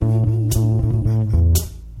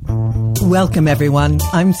Welcome, everyone.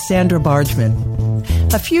 I'm Sandra Bargman.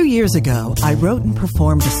 A few years ago, I wrote and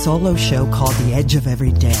performed a solo show called The Edge of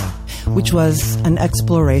Every Day, which was an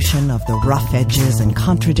exploration of the rough edges and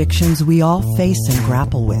contradictions we all face and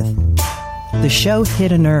grapple with. The show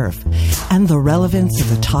hit a nerve, and the relevance of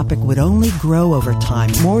the topic would only grow over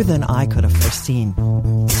time more than I could have foreseen.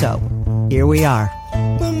 So, here we are.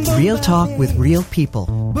 Real talk with real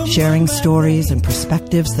people, sharing stories and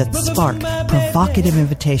perspectives that spark provocative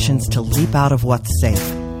invitations to leap out of what's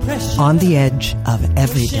safe, on the edge of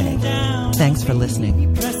every day. Thanks for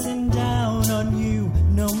listening.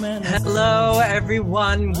 Hello,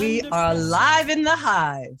 everyone. We are live in the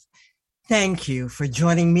Hive. Thank you for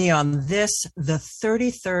joining me on this, the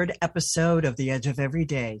 33rd episode of The Edge of Every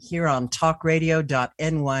Day, here on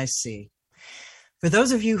talkradio.nyc. For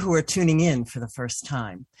those of you who are tuning in for the first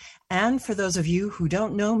time, and for those of you who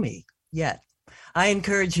don't know me yet, I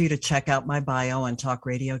encourage you to check out my bio on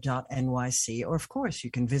talkradio.nyc, or of course,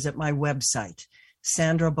 you can visit my website,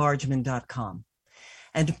 sandrabargman.com.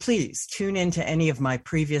 And please tune in to any of my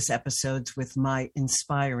previous episodes with my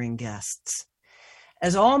inspiring guests.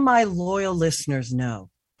 As all my loyal listeners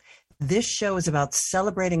know, this show is about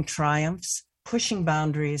celebrating triumphs, pushing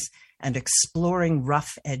boundaries, and exploring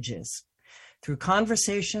rough edges. Through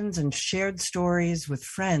conversations and shared stories with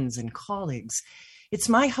friends and colleagues, it's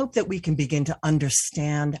my hope that we can begin to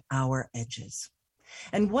understand our edges.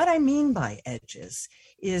 And what I mean by edges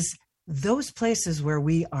is those places where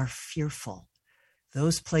we are fearful,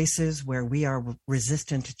 those places where we are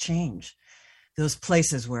resistant to change, those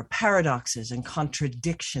places where paradoxes and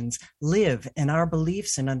contradictions live in our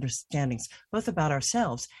beliefs and understandings, both about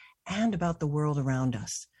ourselves and about the world around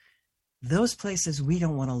us. Those places we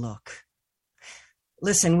don't want to look.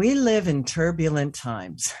 Listen, we live in turbulent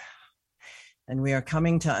times, and we are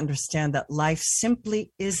coming to understand that life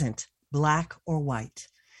simply isn't black or white.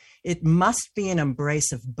 It must be an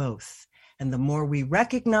embrace of both. And the more we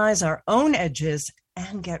recognize our own edges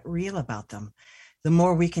and get real about them, the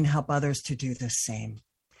more we can help others to do the same.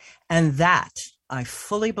 And that, I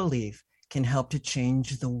fully believe, can help to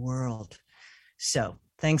change the world. So,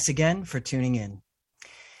 thanks again for tuning in.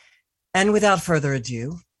 And without further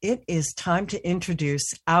ado, it is time to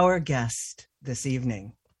introduce our guest this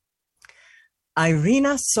evening.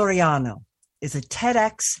 Irina Soriano is a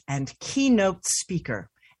TEDx and keynote speaker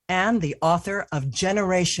and the author of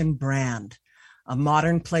Generation Brand, a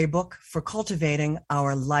modern playbook for cultivating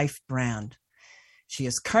our life brand. She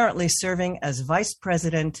is currently serving as Vice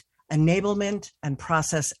President, Enablement and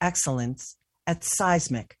Process Excellence at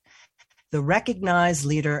Seismic, the recognized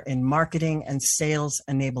leader in marketing and sales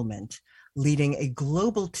enablement, leading a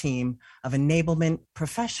global team of enablement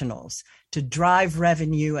professionals to drive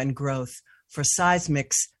revenue and growth for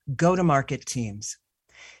Seismic's go-to-market teams.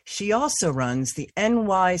 She also runs the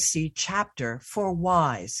NYC chapter for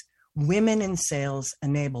WISE, Women in Sales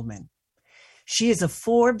Enablement. She is a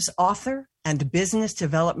Forbes author and Business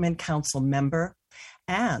Development Council member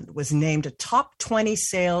and was named a top 20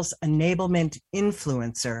 sales enablement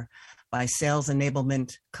influencer by Sales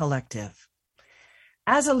Enablement Collective.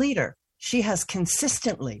 As a leader, she has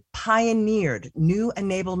consistently pioneered new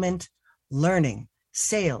enablement, learning,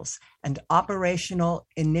 sales, and operational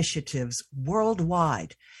initiatives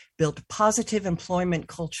worldwide, built positive employment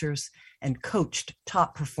cultures, and coached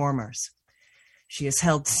top performers. She has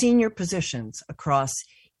held senior positions across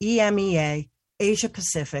EMEA, Asia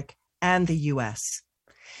Pacific, and the US.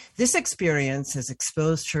 This experience has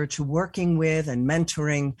exposed her to working with and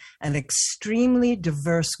mentoring an extremely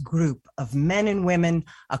diverse group of men and women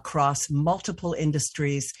across multiple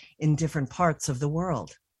industries in different parts of the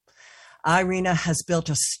world. Irina has built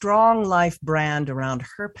a strong life brand around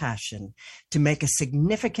her passion to make a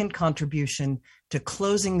significant contribution to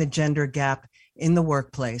closing the gender gap in the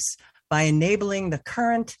workplace by enabling the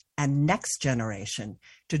current and next generation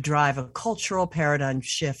to drive a cultural paradigm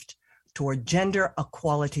shift toward gender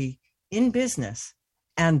equality in business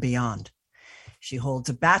and beyond. She holds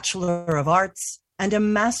a Bachelor of Arts and a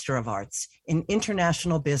Master of Arts in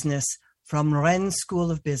International Business from Rennes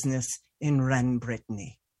School of Business in Rennes,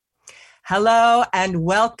 Brittany. Hello and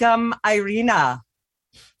welcome, Irina.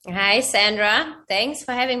 Hi, Sandra. Thanks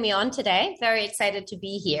for having me on today. Very excited to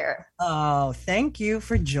be here. Oh, thank you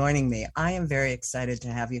for joining me. I am very excited to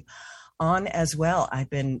have you on as well. I've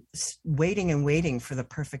been waiting for the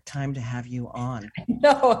perfect time to have you on.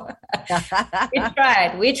 No,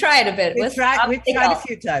 we tried a bit. We tried a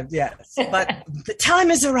few times, yes, but the time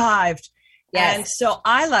has arrived. Yes. And so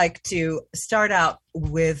I like to start out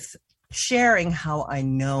with sharing how I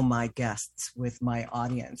know my guests with my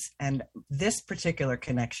audience. And this particular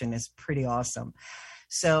connection is pretty awesome.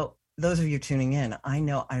 So those of you tuning in, I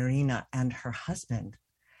know Irina and her husband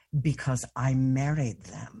because I married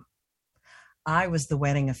them. I was the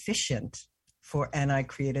wedding officiant and I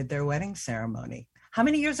created their wedding ceremony. How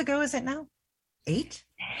many years ago is it now? 8?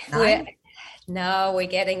 9? We're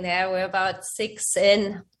getting there. We're about 6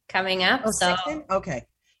 in coming up. Oh, 6 in? Okay.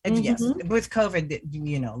 And yes, with COVID,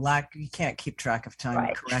 you can't keep track of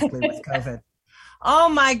time correctly with COVID. Oh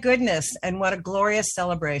my goodness. And what a glorious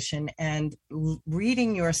celebration. And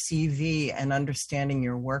reading your CV and understanding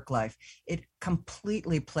your work life, it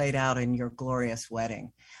completely played out in your glorious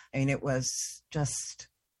wedding. I mean, it was just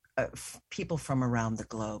people from around the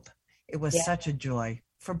globe. It was such a joy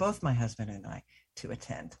for both my husband and I to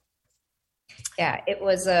attend. Yeah, it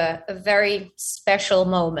was a very special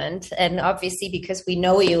moment. And obviously, because we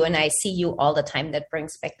know you and I see you all the time, that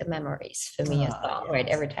brings back the memories for me as well, right?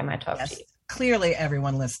 Every time I talk to you. Clearly,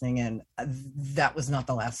 everyone listening in, that was not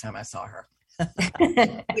the last time I saw her.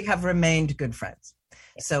 We have remained good friends.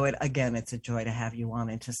 So it's a joy to have you on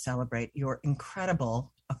and to celebrate your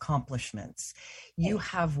incredible accomplishments. You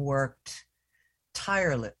have worked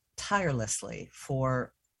tirelessly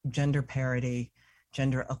for gender parity,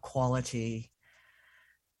 gender equality.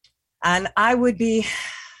 And I would be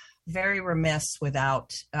very remiss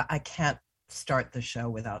I can't start the show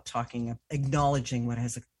without acknowledging what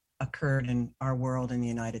has occurred in our world in the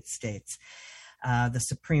United States. The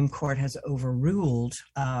Supreme Court has overruled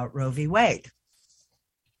Roe v. Wade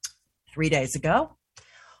 3 days ago,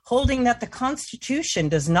 holding that the Constitution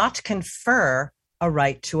does not confer a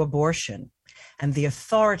right to abortion, and the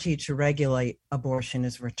authority to regulate abortion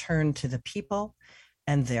is returned to the people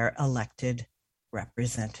and their elected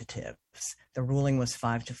representatives. The ruling was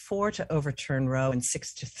 5-4 to overturn Roe and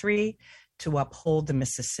 6-3 to uphold the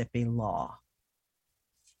Mississippi law.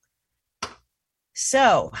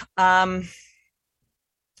 So,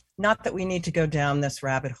 not that we need to go down this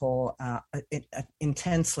rabbit hole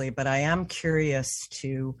intensely, but I am curious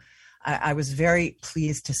I was very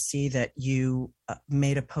pleased to see that you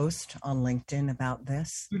made a post on LinkedIn about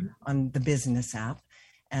this on the business app.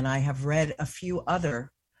 And I have read a few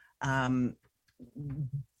other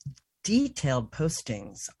detailed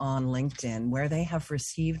postings on LinkedIn where they have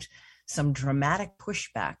received some dramatic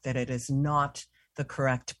pushback that it is not the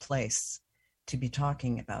correct place to be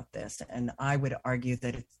talking about this. And I would argue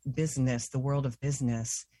that the world of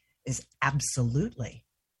business is absolutely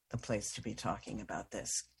the place to be talking about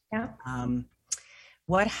this. Yeah.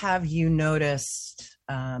 What have you noticed,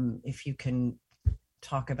 if you can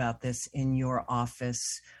talk about this in your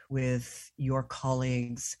office with your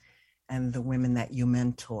colleagues and the women that you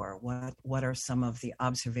mentor? What are some of the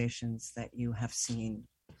observations that you have seen?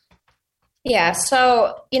 Yeah,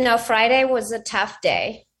 so, Friday was a tough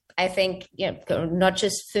day. I think, not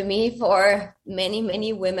just for me, for many,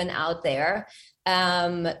 many women out there,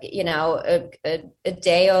 a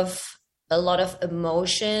day of a lot of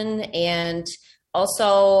emotion. And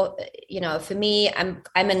also, for me, I'm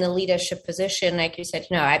in a leadership position. Like you said,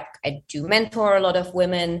 I do mentor a lot of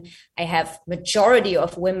women. I have majority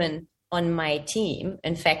of women on my team.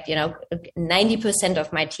 In fact, 90%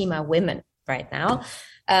 of my team are women right now.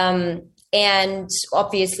 And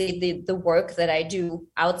obviously the work that I do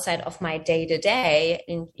outside of my day-to-day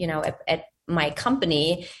at my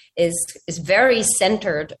company is very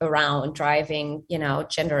centered around driving,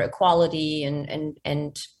 gender equality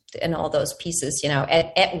and all those pieces,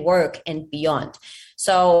 at work and beyond.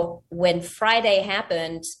 So when Friday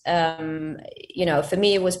happened, for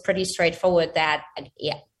me, it was pretty straightforward that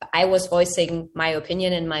I was voicing my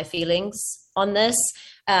opinion and my feelings on this.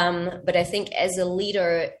 But I think as a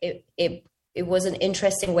leader, it was an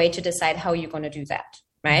interesting way to decide how you're going to do that,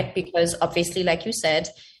 right? Because obviously, like you said,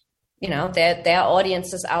 there are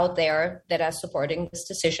audiences out there that are supporting these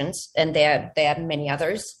decisions, and there are many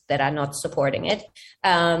others that are not supporting it.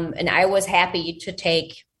 And I was happy to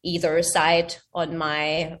take either side on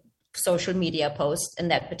my social media post in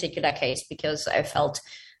that particular case, because I felt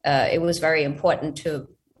it was very important to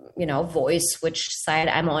voice which side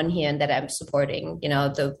I'm on here, and that I'm supporting,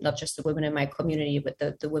 not just the women in my community, but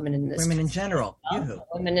the women in this. Women in general.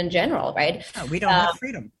 Women in general, right? No, we don't have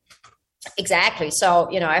freedom. Exactly. So,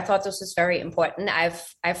 I thought this was very important.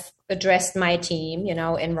 I've addressed my team,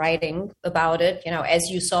 in writing about it. As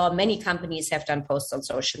you saw, many companies have done posts on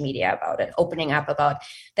social media about it, opening up about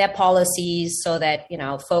their policies so that,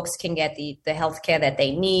 folks can get the healthcare that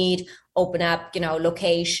they need. open up,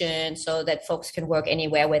 location so that folks can work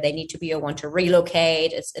anywhere where they need to be or want to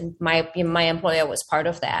relocate. And my employer was part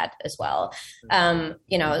of that as well.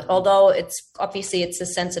 Although it's a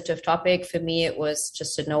sensitive topic, for me, it was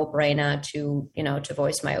just a no-brainer to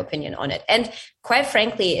voice my opinion on it. And quite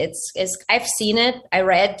frankly, I've seen it.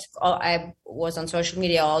 I was on social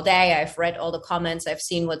media all day. I've read all the comments. I've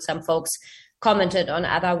seen what some folks commented on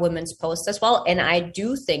other women's posts as well. And I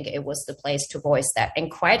do think it was the place to voice that.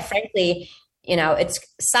 And quite frankly, it's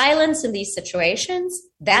silence in these situations.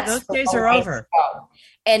 Those days are over.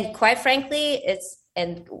 And quite frankly,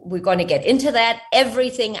 and we're going to get into that.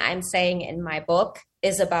 Everything I'm saying in my book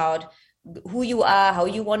is about who you are, how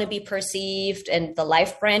you want to be perceived, and the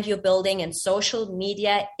life brand you're building. And social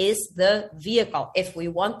media is the vehicle, if we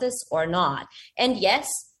want this or not. And yes,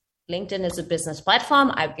 LinkedIn is a business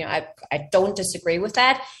platform. I don't disagree with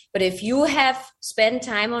that. But if you have spent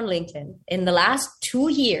time on LinkedIn in the last 2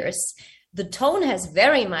 years, the tone has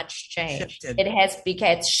very much changed.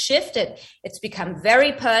 It's shifted. It's become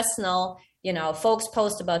very personal. Folks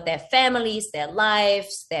post about their families, their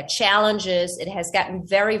lives, their challenges. It has gotten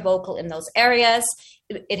very vocal in those areas.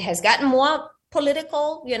 It has gotten more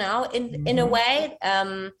political, in a way.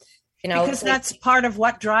 Because that's part of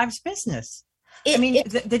what drives business.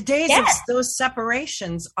 The days of those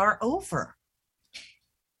separations are over.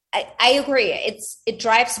 I agree. It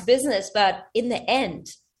drives business, but in the end,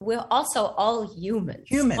 we're also all humans,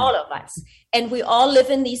 all of us. And we all live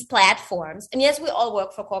in these platforms. And yes, we all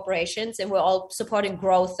work for corporations and we're all supporting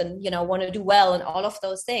growth and, want to do well and all of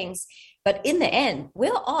those things. But in the end,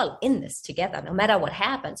 we're all in this together, no matter what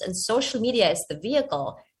happens. And social media is the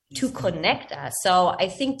vehicle to connect us. So I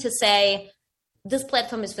think to say, this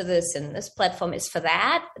platform is for this and this platform is for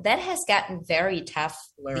that, that has gotten very tough.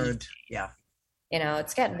 Blurred. Yeah.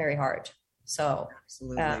 It's gotten very hard. So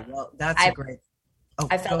absolutely. Well, that's a great.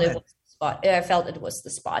 I felt it was the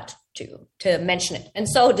spot to mention it. And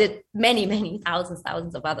so did many, many thousands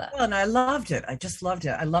of other. Well, and I loved it. I just loved it.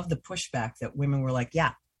 I loved the pushback that women were like,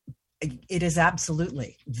 yeah, it is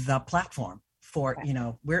absolutely the platform. For,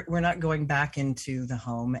 we're not going back into the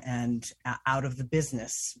home and out of the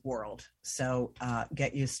business world. So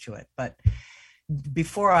get used to it. But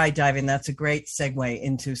before I dive in, that's a great segue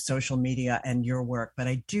into social media and your work. But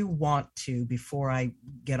I do want to, before I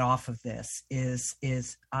get off of this, is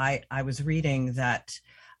I was reading that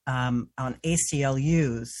on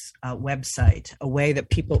ACLU's website, a way that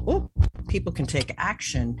people can take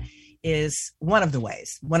action is one of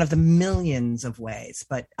the millions of ways.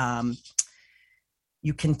 But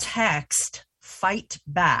you can text "fight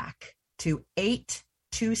back" to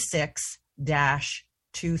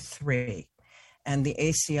 826-23. And the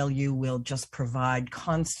ACLU will just provide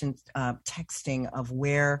constant texting of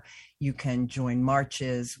where you can join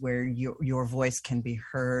marches, where your voice can be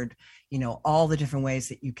heard, all the different ways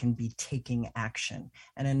that you can be taking action.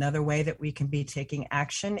 And another way that we can be taking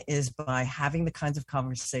action is by having the kinds of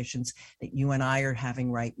conversations that you and I are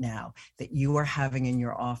having right now, that you are having in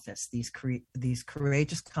your office, these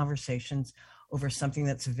courageous conversations over something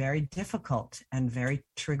that's very difficult and very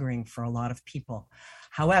triggering for a lot of people.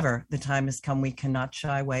 However, the time has come. We cannot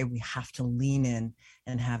shy away. We have to lean in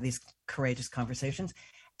and have these courageous conversations.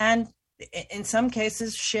 And in some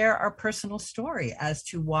cases, share our personal story as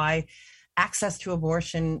to why access to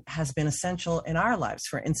abortion has been essential in our lives.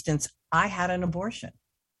 For instance, I had an abortion.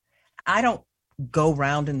 I don't go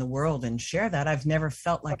around in the world and share that. I've never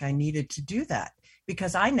felt like I needed to do that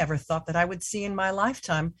because I never thought that I would see in my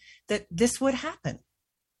lifetime that this would happen.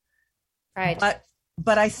 Right.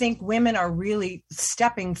 But I think women are really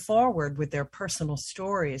stepping forward with their personal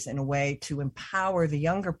stories in a way to empower the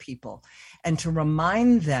younger people and to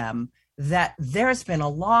remind them that there's been a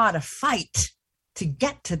lot of fight to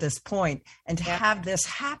get to this point, and to have this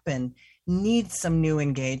happen needs some new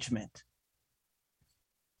engagement.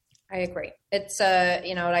 I agree. It's,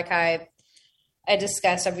 like I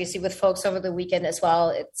discussed obviously with folks over the weekend as well.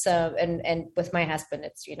 It's and with my husband,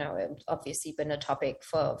 it's obviously been a topic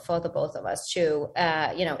for the both of us too.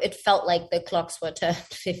 It felt like the clocks were turned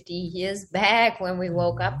 50 years back when we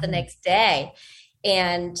woke up the next day.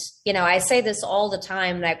 And I say this all the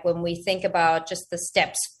time, like when we think about just the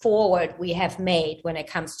steps forward we have made when it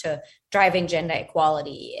comes to driving gender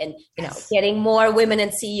equality and getting more women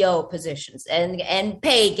in CEO positions and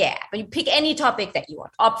pay gap, and you pick any topic that you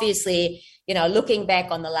want. Obviously, looking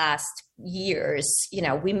back on the last years,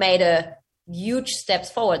 we made a huge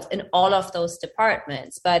steps forward in all of those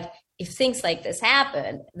departments. But if things like this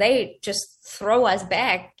happen, they just throw us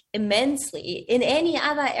back immensely in any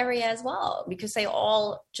other area as well, because they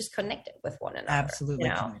all just connected with one another. Absolutely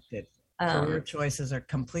connected. Career choices are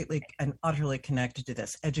completely and utterly connected to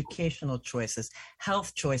this. Educational choices,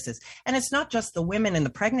 health choices. And it's not just the women and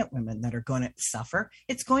the pregnant women that are going to suffer.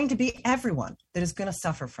 It's going to be everyone that is going to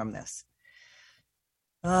suffer from this.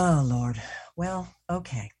 Oh, Lord. Well,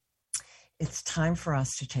 okay. It's time for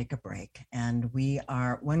us to take a break. And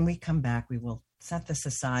when we come back, we will set this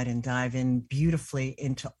aside and dive in beautifully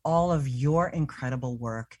into all of your incredible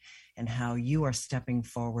work and how you are stepping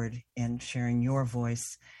forward and sharing your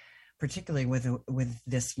voice, particularly with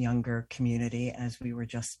this younger community, as we were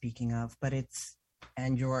just speaking of.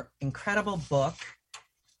 And your incredible book,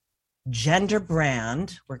 Gender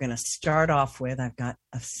Brand, we're going to start off with, I've got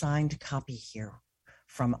a signed copy here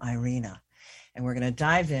from Irina. And we're going to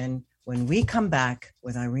dive in when we come back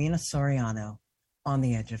with Irina Soriano on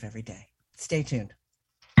the Edge of Every Day. Stay tuned.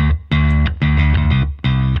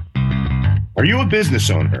 Are you a business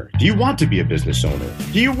owner? Do you want to be a business owner?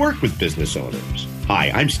 Do you work with business owners?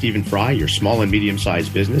 Hi, I'm Stephen Fry, your small and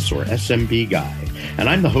medium-sized business or SMB guy, and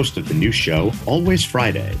I'm the host of the new show, Always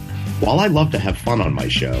Friday. While I love to have fun on my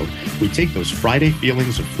show, we take those Friday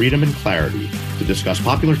feelings of freedom and clarity to discuss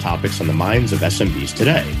popular topics on the minds of SMBs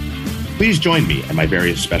today. Please join me and my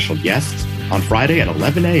various special guests on Friday at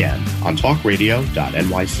 11 a.m. on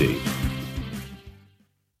talkradio.nyc.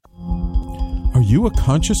 Are you a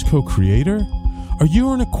conscious co-creator? Are you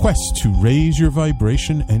on a quest to raise your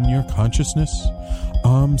vibration and your consciousness?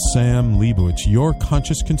 I'm Sam Leibowitz, your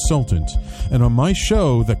conscious consultant, and on my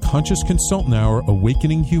show, The Conscious Consultant Hour,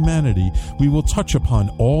 Awakening Humanity, we will touch upon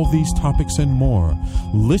all these topics and more.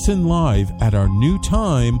 Listen live at our new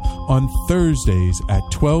time on Thursdays at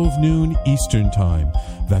 12 noon Eastern Time.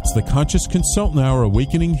 That's The Conscious Consultant Hour,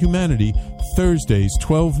 Awakening Humanity, Thursdays,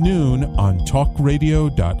 12 noon on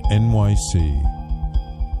talkradio.nyc.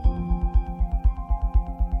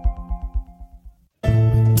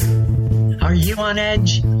 Are you on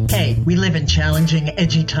edge? Hey, we live in challenging,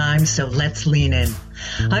 edgy times, so let's lean in.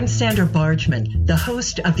 I'm Sandra Bargman, the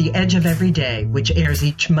host of The Edge of Every Day, which airs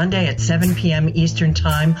each Monday at 7 p.m. Eastern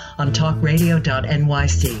Time on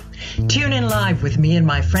talkradio.nyc. Tune in live with me and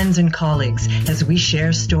my friends and colleagues as we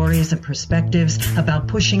share stories and perspectives about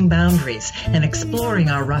pushing boundaries and exploring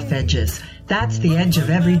our rough edges. That's The Edge of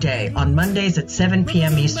Every Day on Mondays at 7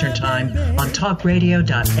 p.m. Eastern Time on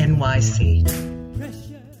talkradio.nyc.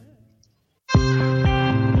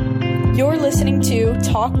 You're listening to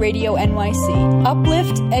Talk Radio NYC.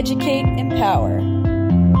 Uplift, educate, empower.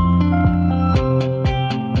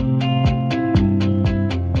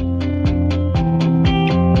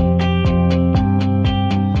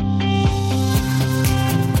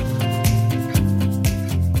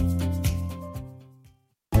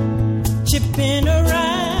 Chipping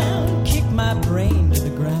around, kick my brain to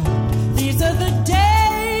the ground. These are the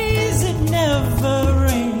days it never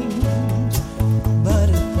rains, but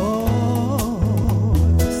it pours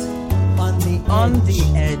on the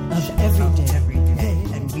edge of every day.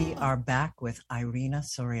 And we are back with Irina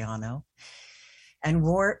Soriano. And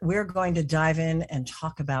we're going to dive in and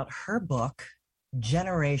talk about her book,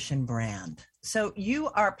 Generation Brand. So you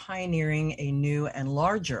are pioneering a new and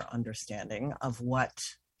larger understanding of what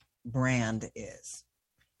brand is.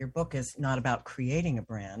 Your book is not about creating a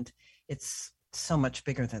brand. It's so much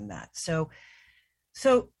bigger than that. So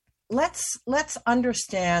let's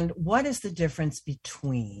understand, what is the difference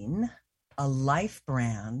between a life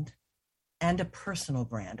brand and a personal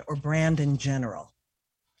brand, or brand in general?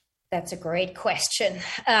 That's a great question.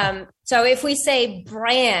 So if we say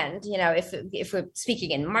brand, if we're speaking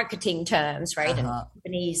in marketing terms, right, and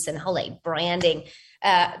companies and whole branding,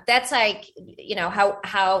 that's like,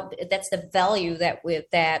 how that's the value that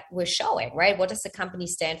we're showing, right? What does the company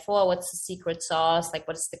stand for? What's the secret sauce? Like,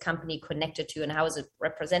 what is the company connected to, and how is it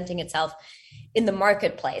representing itself in the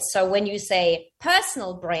marketplace? So when you say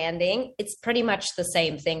personal branding, it's pretty much the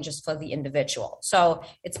same thing, just for the individual. So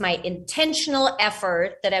it's my intentional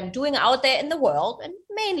effort that I'm doing out there in the world, and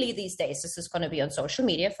mainly these days, this is going to be on social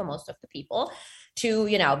media for most of the people, to,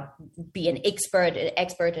 be an expert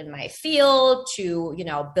in my field, to,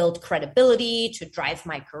 build credibility, to drive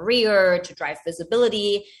my career, to drive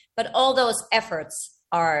visibility. But all those efforts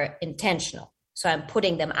are intentional. So I'm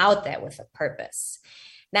putting them out there with a purpose.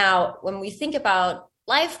 Now, when we think about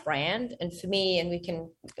life brand, and for me, and we can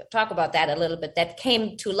talk about that a little bit, that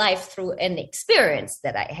came to life through an experience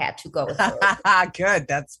that I had to go through. Good.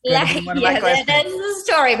 That's good. That's the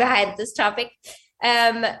story behind this topic.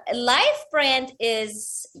 Life brand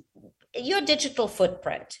is your digital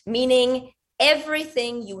footprint, meaning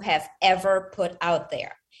everything you have ever put out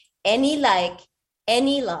there. Any like,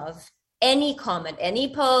 any love, any comment,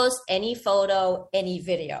 any post, any photo, any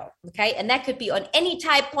video. Okay. And that could be on any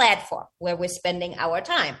type platform where we're spending our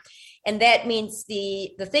time. And that means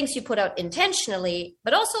the things you put out intentionally,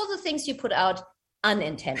 but also the things you put out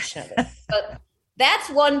unintentionally. But that's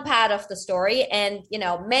one part of the story. And,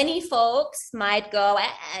 many folks might go,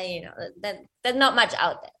 there's not much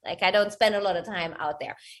out there. Like, I don't spend a lot of time out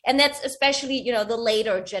there. And that's especially, the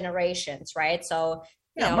later generations, right? So,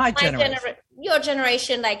 my generation. Your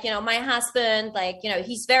generation, like, my husband, like,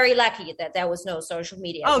 he's very lucky that there was no social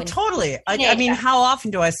media. Oh, totally. I mean, how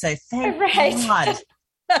often do I say, thank God?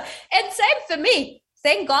 And same for me.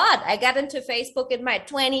 Thank God I got into Facebook in my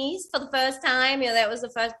 20s for the first time. That was the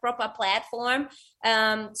first proper platform.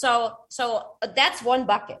 So that's one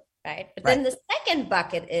bucket, right? But then the second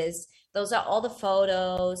bucket is, those are all the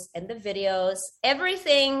photos and the videos,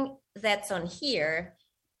 everything that's on here,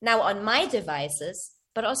 now on my devices,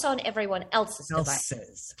 but also on everyone else's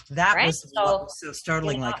devices. That was what was so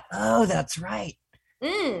startling. Like, oh, that's right.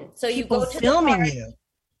 So you People go to filming you.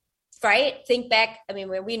 Right? Think back. I mean,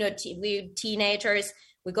 when we were teenagers,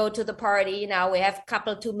 we go to the party. Now we have a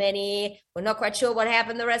couple too many. We're not quite sure what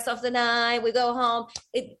happened the rest of the night. We go home.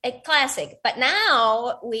 A classic. But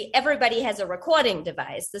now everybody has a recording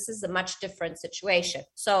device. This is a much different situation.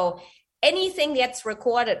 So anything that's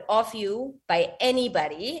recorded of you by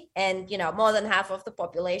anybody, and more than half of the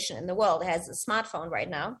population in the world has a smartphone right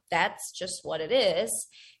now. That's just what it is.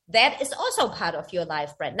 That is also part of your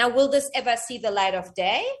life, Brent. Now, will this ever see the light of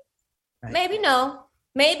day? Right. Maybe no.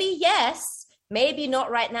 Maybe yes. Maybe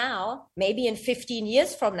not right now. Maybe in 15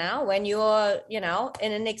 years from now, when you're, in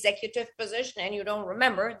an executive position and you don't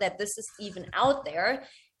remember that this is even out there.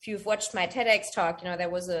 If you've watched my TEDx talk,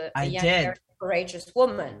 there was a young, very courageous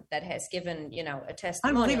woman that has given, a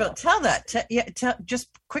testimonial. Unbelievable. Tell that. Just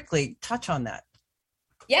quickly touch on that.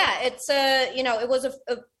 Yeah, it's it was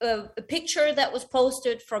a picture that was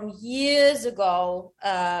posted from years ago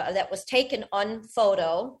that was taken on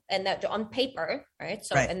photo and that on paper, right?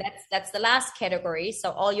 So, and that's the last category.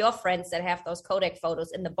 So all your friends that have those Kodak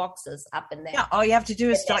photos in the boxes up in there. Yeah, all you have to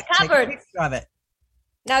do is take a picture of it.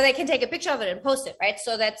 Now they can take a picture of it and post it, right?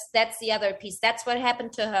 So that's the other piece. That's what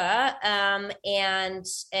happened to her, and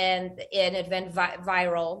it went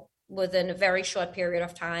viral within a very short period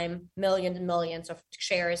of time, millions and millions of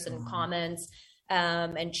shares and comments.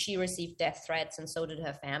 And she received death threats, and so did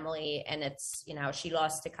her family. And it's, she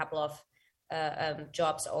lost a couple of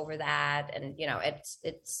jobs over that. And,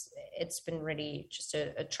 it's been really just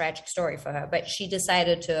a tragic story for her. But she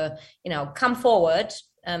decided to, come forward,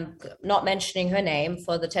 not mentioning her name,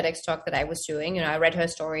 for the TEDx talk that I was doing. I read her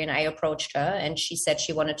story and I approached her, and she said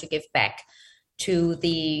she wanted to give back to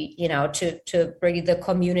the, to bring the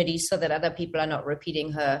community so that other people are not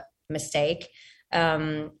repeating her mistake.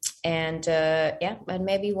 And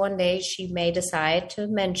maybe one day she may decide to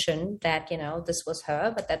mention that, this was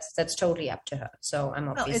her, but that's totally up to her. So I'm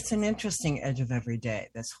obviously. Well, it's an interesting edge of every day,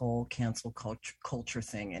 this whole cancel culture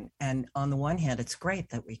thing. And on the one hand, it's great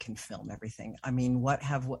that we can film everything. I mean,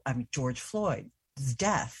 George Floyd's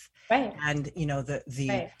death. Right. And,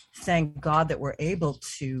 thank God that we're able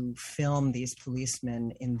to film these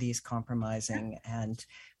policemen in these compromising and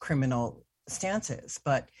criminal stances.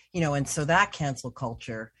 But, and so that cancel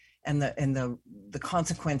culture and the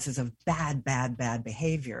consequences of bad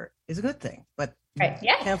behavior is a good thing. But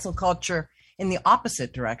cancel culture in the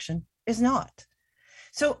opposite direction is not.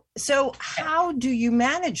 So how do you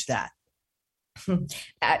manage that?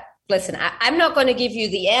 Listen, I'm not going to give you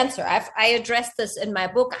the answer. I addressed this in my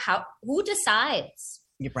book. Who decides?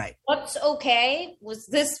 You're right. What's okay? Was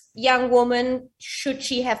this young woman, should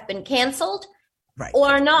she have been canceled? Right.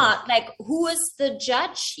 Or not? Like, who is the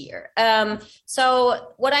judge here?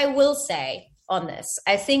 So what I will say on this,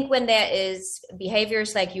 I think when there is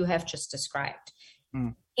behaviors like you have just described,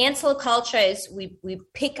 cancel culture is we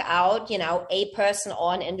pick out, a person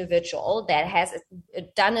or an individual that has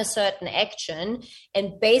done a certain action,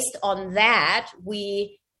 and based on that,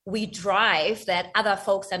 we drive that other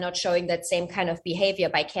folks are not showing that same kind of behavior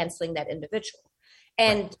by canceling that individual.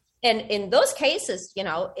 And in those cases,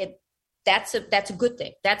 that's a good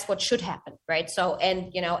thing. That's what should happen, right? So,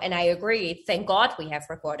 and I agree. Thank God we have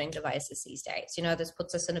recording devices these days. This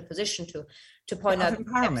puts us in a position to point out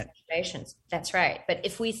empowerment. Situations. That's right. But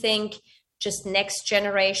if we think just next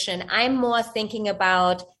generation, I'm more thinking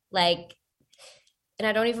about and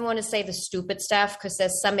I don't even want to say the stupid stuff, because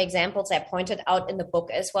there's some examples I pointed out in the book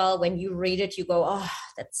as well. When you read it, you go, oh,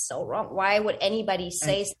 that's so wrong. Why would anybody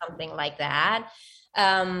say something like that?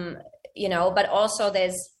 But also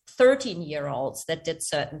there's 13-year-olds that did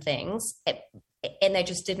certain things and they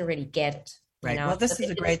just didn't really get it. Right. Well, this is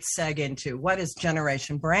a great seg into what is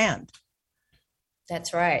Generation Brand.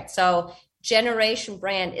 That's right. So Generation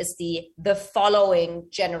Brand is the following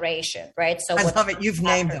generation, right? So I love it. You've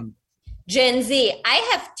named them. Gen Z. I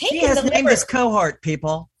have taken He has named his cohort,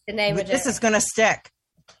 people. The name of this is going to stick.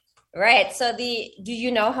 Right. So do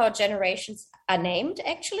you know how generations are named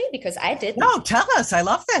actually? Because I didn't. No, tell us. I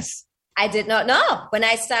love this. I did not know when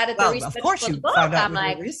I started the research. Of course, for you the book, found out I'm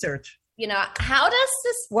like, research. How does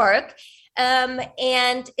this work?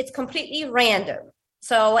 And it's completely random.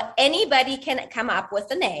 So anybody can come up with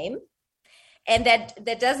a name, and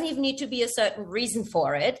that doesn't even need to be a certain reason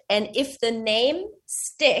for it. And if the name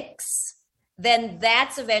sticks, then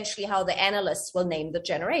that's eventually how the analysts will name the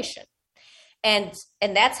generation. And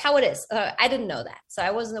that's how it is. I didn't know that, so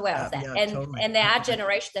I wasn't aware of that. And there are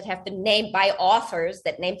generations that have been named by authors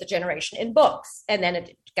that named the generation in books, and then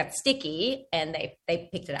it got sticky, and they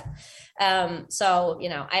picked it up. So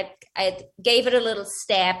I gave it a little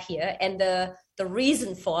stab here, and the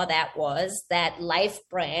reason for that was that Life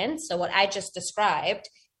brand. So what I just described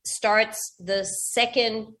starts the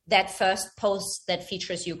second that first post that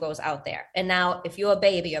features you goes out there. And now, if you're a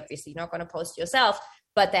baby, obviously you're not going to post yourself.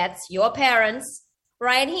 But that's your parents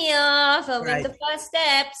right here filming the first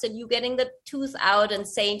steps, and you getting the tooth out and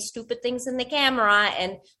saying stupid things in the camera,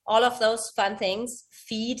 and all of those fun things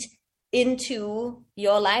feed into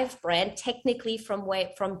your Life brand technically from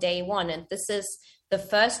day one. And this is the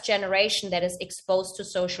first generation that is exposed to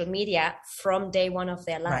social media from day one of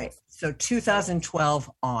their life. Right. So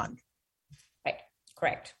 2012 on. Right.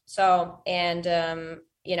 Correct. So, and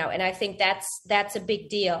I think that's a big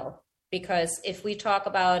deal. Because if we talk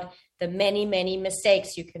about the many, many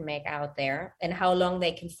mistakes you can make out there, and how long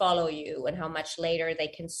they can follow you, and how much later they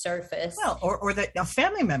can surface. Well, or that a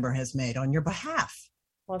family member has made on your behalf.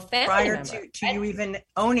 Well, prior to you even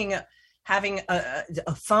having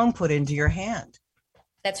a phone put into your hand.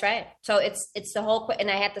 That's right. So it's the whole,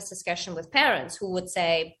 and I had this discussion with parents who would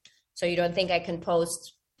say, so you don't think I can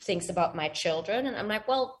post things about my children? And I'm like,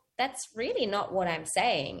 well, that's really not what I'm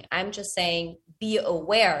saying. I'm just saying, be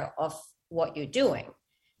aware of what you're doing.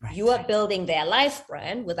 Right. You are building their Life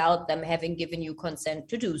brand without them having given you consent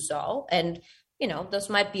to do so. And, those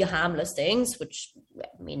might be harmless things, which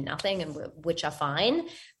mean nothing and which are fine.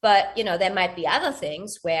 But, there might be other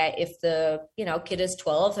things where if the, kid is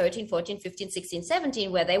 12, 13, 14, 15, 16,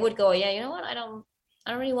 17, where they would go, yeah, you know what, I don't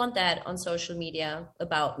really want that on social media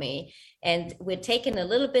about me. And we're taking a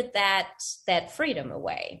little bit that freedom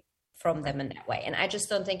away from them in that way. And I just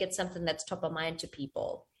don't think it's something that's top of mind to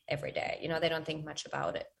people every day. They don't think much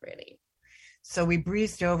about it, really. So we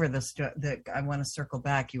breezed over I want to circle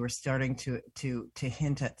back. You were starting to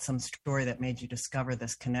hint at some story that made you discover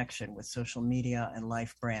this connection with social media and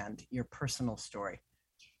Life brand, your personal story.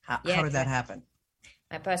 How did that happen?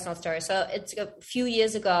 My personal story. So it's a few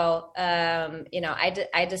years ago,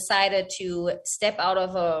 I decided to step out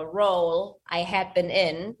of a role I had been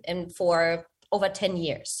in and for over 10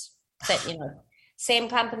 years. But, same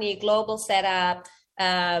company, global setup,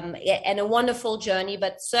 and a wonderful journey.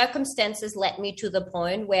 But circumstances led me to the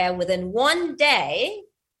point where within one day,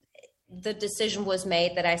 the decision was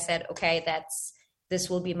made that I said, okay, this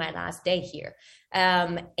will be my last day here.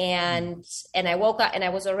 And I woke up, and I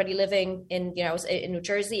was already living in, I was in New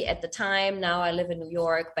Jersey at the time. Now I live in New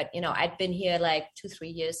York, but I'd been here like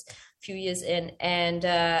 2-3 years, few years in, and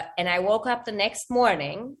I woke up the next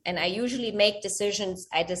morning, and I usually make decisions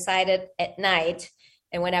I decided at night.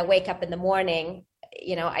 And when I wake up in the morning,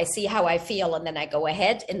 I see how I feel, and then I go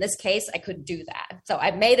ahead. In this case, I couldn't do that. So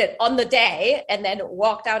I made it on the day, and then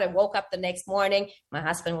walked out and woke up the next morning. My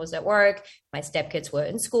husband was at work. My stepkids were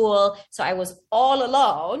in school. So I was all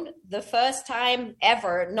alone, the first time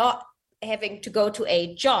ever not having to go to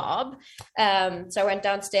a job. So I went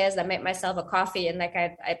downstairs, I made myself a coffee, and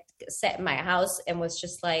I sat in my house and was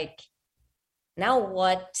just like, now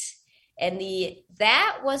what? And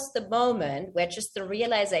that was the moment where just the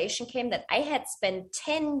realization came that I had spent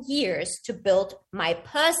 10 years to build my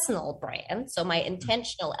personal brand, so my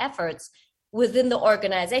intentional efforts within the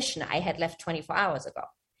organization I had left 24 hours ago.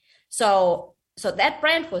 So that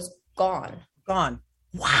brand was gone. Gone.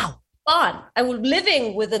 Wow. Gone. I was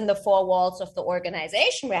living within the four walls of the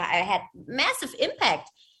organization where I had massive impact.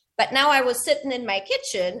 But now I was sitting in my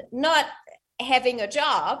kitchen, not having a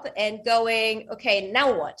job, and going, okay,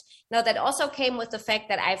 now what? Now that also came with the fact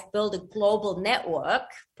that I've built a global network,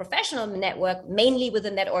 professional network, mainly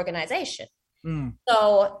within that organization.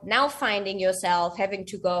 So now finding yourself having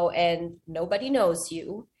to go, and nobody knows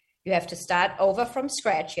you. You have to start over from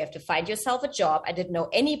scratch. You have to find yourself a job. I didn't know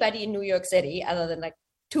anybody in New York City other than like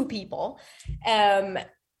 2 people. And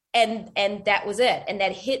that was it. And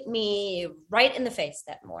that hit me right in the face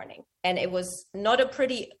that morning. And it was not a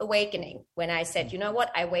pretty awakening when I said, you know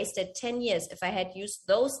what? I wasted 10 years. If I had used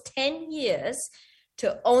those 10 years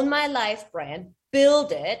to own my Life brand,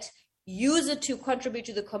 build it, use it to contribute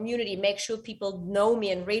to the community, make sure people know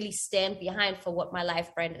me and really stand behind for what my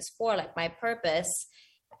life brand is for, like my purpose,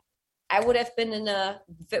 I would have been in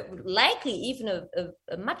likely even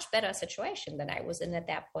a much better situation than I was in at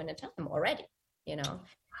that point in time already,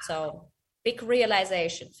 So big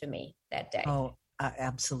realization for me that day. Oh,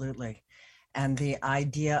 absolutely. And the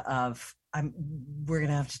idea of, we're going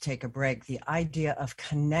to have to take a break. The idea of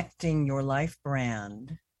connecting your life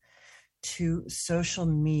brand to social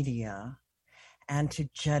media and to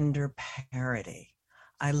gender parity.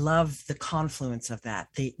 I love the confluence of that,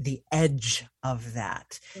 the edge of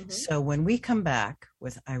that. Mm-hmm. So when we come back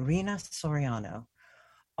with Irina Soriano,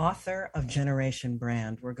 author of Generation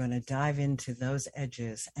Brand, we're going to dive into those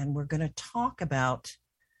edges, and we're going to talk about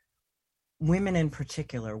women in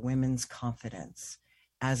particular, women's confidence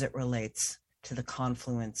as it relates to the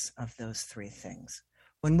confluence of those three things.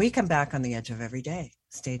 When we come back on The Edge of Every Day,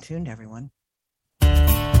 stay tuned, everyone.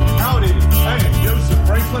 Howdy, I am Joseph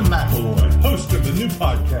Franklin McElroy, host of the new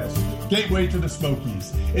podcast, Gateway to the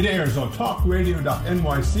Smokies. It airs on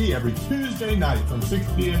talkradio.nyc every Tuesday night from 6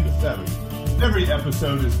 p.m. to 7. Every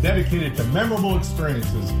episode is dedicated to memorable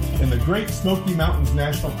experiences in the Great Smoky Mountains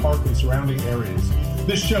National Park and surrounding areas.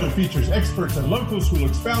 This show features experts and locals who will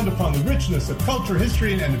expound upon the richness of culture,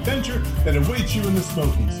 history, and adventure that awaits you in the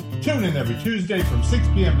Smokies. Tune in every Tuesday from 6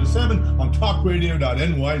 p.m. to 7 on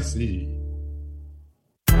talkradio.nyc.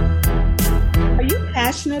 Are you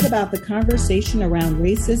passionate about the conversation around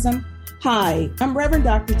racism? Hi, I'm Reverend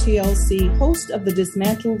Dr. TLC, host of the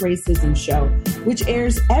Dismantle Racism Show, which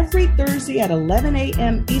airs every Thursday at 11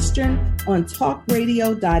 a.m. Eastern on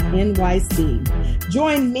talkradio.nyc.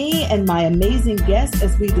 Join me and my amazing guests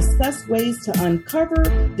as we discuss ways to uncover,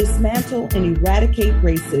 dismantle, and eradicate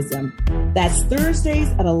racism. That's Thursdays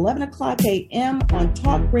at 11 o'clock a.m. on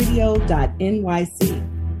talkradio.nyc.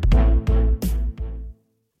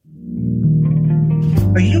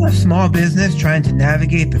 Are you a small business trying to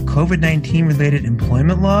navigate the COVID-19 related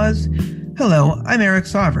employment laws? Hello, I'm Eric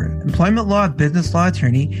Sauver, employment law business law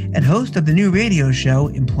attorney and host of the new radio show,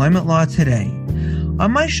 Employment Law Today.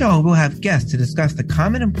 On my show, we'll have guests to discuss the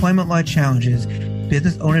common employment law challenges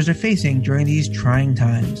business owners are facing during these trying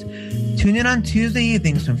times. Tune in on Tuesday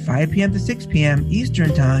evenings from 5 p.m. to 6 p.m.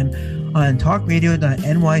 Eastern Time on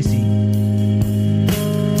talkradio.nyc.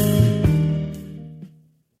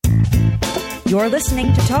 You're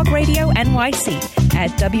listening to Talk Radio NYC at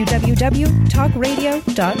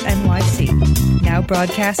www.talkradio.nyc. Now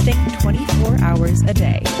broadcasting 24 hours a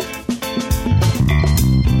day.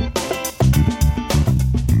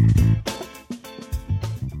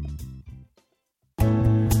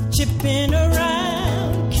 Chipping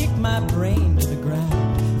around, kick my brain to the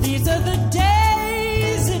ground. These are the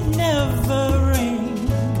days it never rained,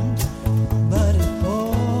 but it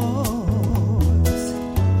pours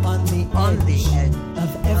on the edge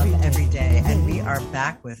of every day. And we are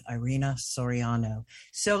back with Irina Soriano.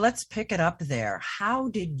 So let's pick it up there. How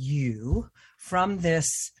did you, from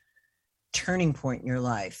this turning point in your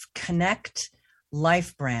life, connect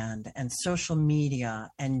life brand and social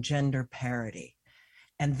media and gender parity?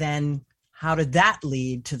 And then how did that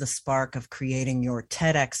lead to the spark of creating your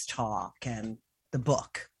TEDx talk and the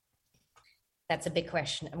book? That's a big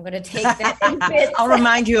question. I'm going to take that in bits. I'll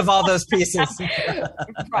remind you of all those pieces.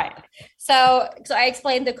 Right. So I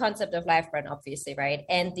explained the concept of life brand, obviously, right?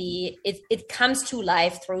 And it comes to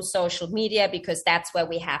life through social media because that's where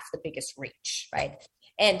we have the biggest reach, right?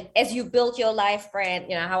 And as you build your life brand,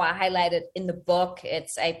 you know, how I highlighted in the book,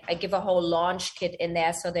 I give a whole launch kit in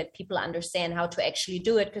there so that people understand how to actually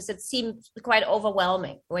do it, because it seems quite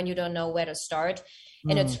overwhelming when you don't know where to start.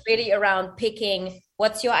 And it's really around picking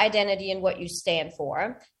what's your identity and what you stand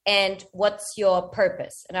for and what's your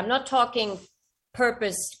purpose. And I'm not talking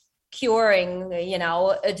purpose curing, you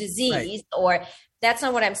know, a disease, right, or that's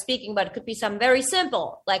not what I'm speaking about. It could be something very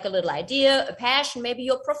simple, like a little idea, a passion, maybe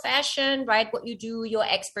your profession, right? What you do, your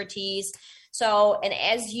expertise. So, and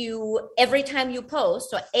every time you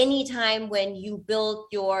post or anytime when you build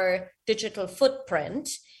your digital footprint,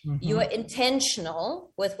 you're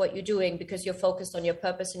intentional with what you're doing because you're focused on your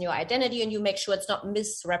purpose and your identity, and you make sure it's not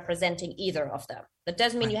misrepresenting either of them. That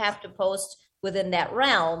doesn't mean you have to post within that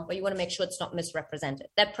realm, but you want to make sure it's not misrepresented.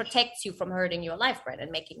 That protects you from hurting your life brand and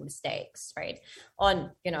making mistakes, right? On,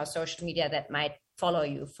 you know, social media that might follow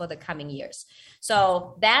you for the coming years.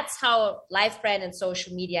 So that's how life brand and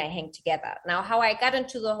social media hang together. Now, how I got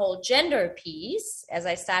into the whole gender piece, as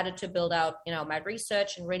I started to build out, you know, my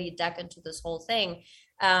research and really dug into this whole thing,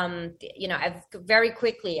 you know,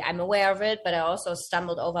 I'm aware of it, but I also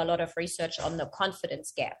stumbled over a lot of research on the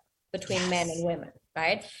confidence gap. between men and women,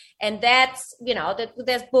 right? And that's,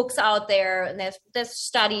 there's books out there, and there's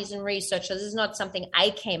studies and research. So this is not something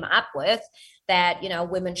I came up with, that,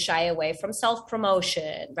 women shy away from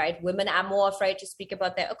self-promotion, right? Women are more afraid to speak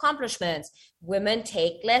about their accomplishments. Women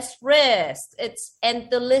take less risks. And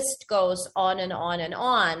the list goes on and on and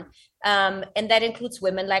on. And that includes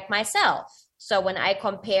women like myself. So when I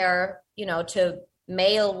compare, to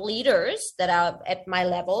male leaders that are at my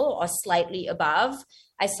level or slightly above,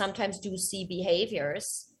 I sometimes do see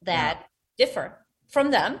behaviors that differ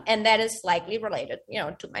from them. And that is likely related,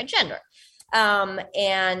 to my gender.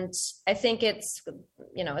 And I think it's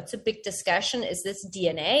a big discussion. Is this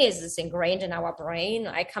DNA? Is this ingrained in our brain?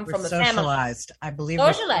 I come from a socialized. Family. I believe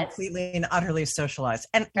we're completely and utterly socialized.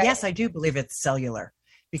 And yes, I do believe it's cellular,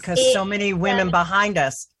 because so many women behind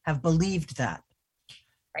us have believed that.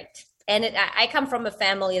 Right. And I come from a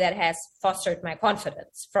family that has fostered my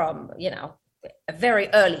confidence from, a very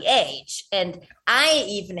early age. And I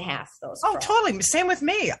even have those. Oh, totally. Same with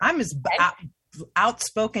me. I'm as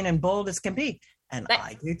outspoken and bold as can be. And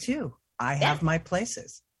I do too. I have my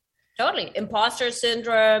places. Totally. Imposter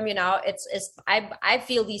syndrome, I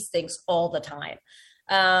feel these things all the time.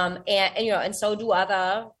 And so do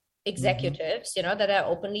other executives, that are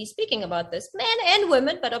openly speaking about this, men and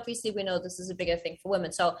women, but obviously we know this is a bigger thing for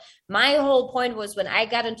women. So my whole point was, when I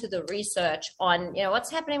got into the research on,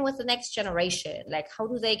 what's happening with the next generation, like how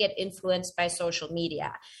do they get influenced by social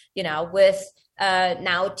media, with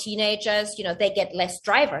now teenagers, they get less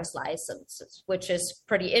driver's licenses, which is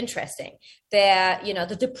pretty interesting.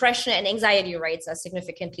 The depression and anxiety rates are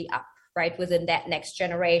significantly up, right, within that next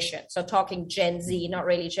generation. So talking Gen Z, not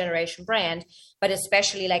really Generation Brand, but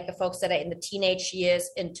especially like the folks that are in the teenage years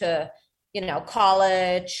into,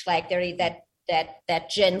 college, like they're that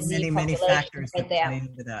Gen Z. Many factors that play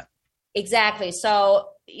into that. Exactly. So,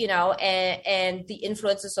 and the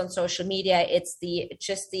influences on social media,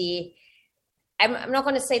 I'm not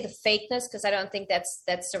going to say the fakeness, because I don't think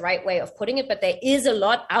that's the right way of putting it, but there is a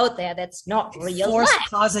lot out there that's not real. Forced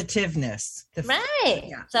positiveness. Right.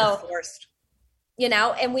 Yeah, so, forced.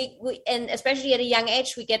 And we and especially at a young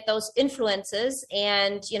age, we get those influences.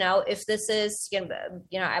 And, if this is,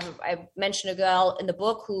 I mentioned a girl in the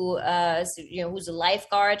book who's a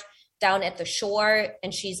lifeguard down at the shore.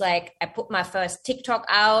 And she's like, I put my first TikTok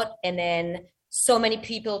out, and then so many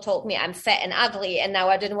people told me I'm fat and ugly, and now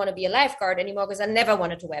I didn't want to be a lifeguard anymore because I never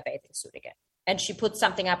wanted to wear a bathing suit again. And she put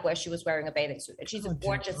something up where she was wearing a bathing suit, and she's a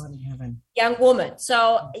gorgeous young woman.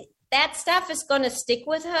 So that stuff is going to stick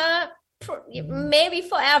with her maybe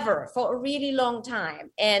forever, for a really long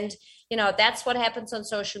time. And, that's what happens on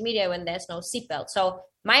social media when there's no seatbelt. So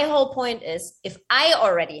my whole point is, if I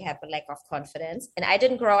already have a lack of confidence, and I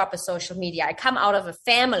didn't grow up with social media, I come out of a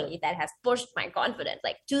family that has pushed my confidence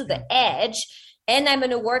like to the edge, and I'm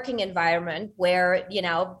in a working environment where,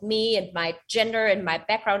 me and my gender and my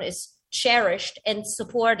background is cherished and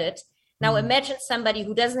supported. Now imagine somebody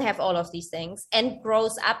who doesn't have all of these things and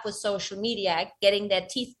grows up with social media, getting their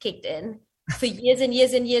teeth kicked in for years and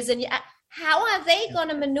years and years and years. How are they going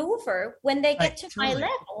to maneuver when they get to my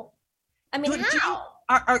level? I mean, how?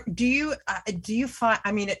 Do you find,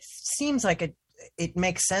 it seems like it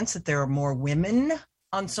makes sense that there are more women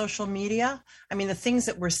on social media. The things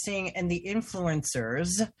that we're seeing, and the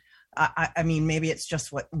influencers, maybe it's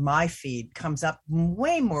just what my feed comes up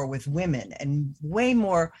way more with women, and way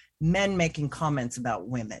more men making comments about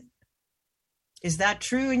women. Is that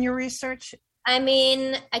true in your research? I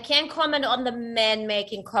can't comment on the men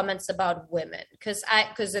making comments about women, because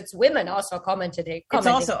it's women also commenting. It's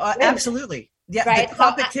also absolutely. Yeah, right? The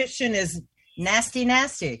competition is nasty.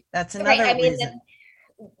 That's another reason.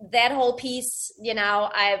 That whole piece,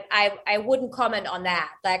 I wouldn't comment on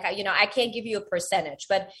that. Like, I can't give you a percentage,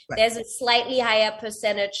 but there's a slightly higher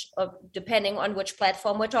percentage of, depending on which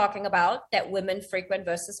platform we're talking about, that women frequent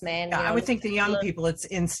versus men. Yeah, I would think the young people, it's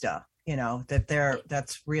Insta,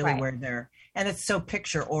 that's really where they're, and it's so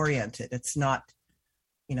picture oriented. It's not,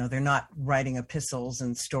 they're not writing epistles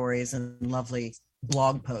and stories and lovely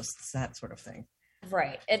blog posts, that sort of thing.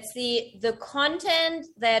 Right. It's the content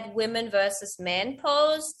that women versus men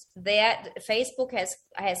post. That Facebook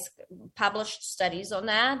has published studies on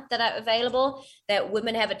that are available, that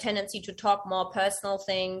women have a tendency to talk more personal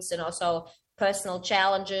things and also personal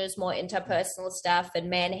challenges, more interpersonal stuff,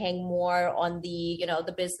 and men hang more on the,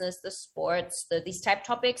 the business, the sports, these type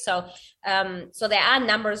topics. So there are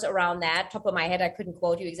numbers around that. Top of my head, I couldn't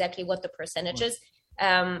quote you exactly what the percentage is.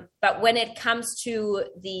 But when it comes to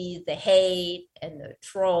the hate and the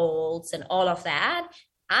trolls and all of that,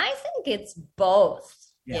 I think it's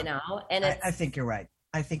both, and I think you're right.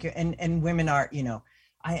 I think and women are,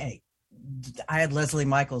 I had Leslie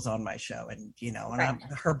Michaels on my show, and Right.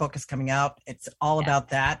 her book is coming out. It's all about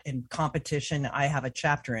that and competition. I have a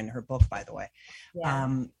chapter in her book, by the way.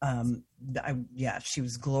 She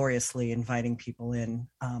was gloriously inviting people in,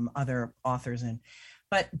 other authors in,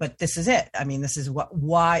 but this is it. I mean, this is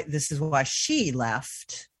why she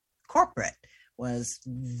left corporate, was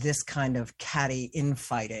this kind of catty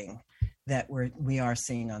infighting that we are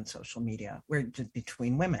seeing on social media. We're just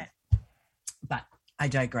between women. But I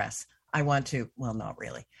digress. I want to, well, not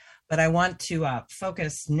really, but I want to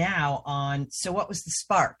focus now on, so what was the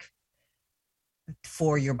spark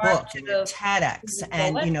for your book and your TEDx?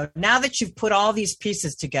 And, now that you've put all these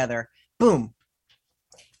pieces together, boom.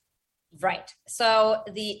 Right. So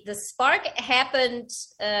the spark happened,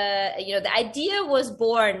 the idea was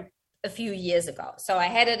born a few years ago. So I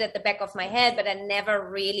had it at the back of my head, but I never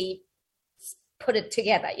really put it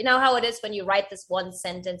together. You know how it is when you write this one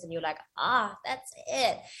sentence and you're like, that's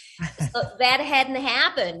it. So that hadn't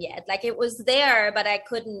happened yet. Like, it was there, but I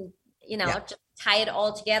couldn't, just tie it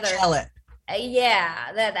all together. Tell it.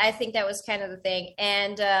 I think that was kind of the thing.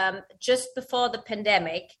 And just before the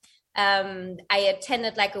pandemic, I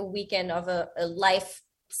attended like a weekend of a life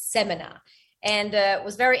seminar, and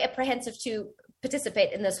was very apprehensive to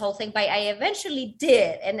participate in this whole thing, but I eventually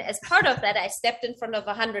did. And as part of that, I stepped in front of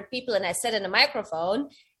 100 people and I said in a microphone,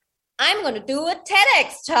 I'm going to do a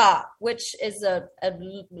TEDx talk, which is a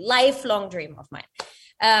lifelong dream of mine.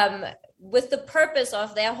 With the purpose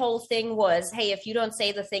of their whole thing was, hey, if you don't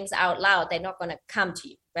say the things out loud, they're not going to come to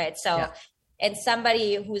you, right? So, and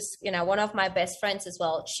somebody who's, one of my best friends as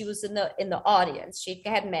well, she was in the audience. She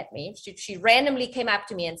had met me. She randomly came up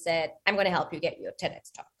to me and said, I'm going to help you get you a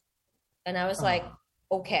TEDx talk. And I was like,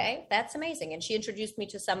 okay, that's amazing. And she introduced me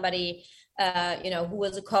to somebody, who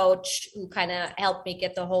was a coach, who kind of helped me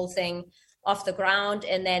get the whole thing off the ground.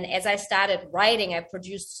 And then as I started writing, I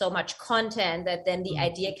produced so much content that then the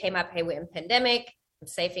idea came up, hey, we're in pandemic, I'm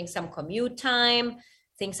saving some commute time,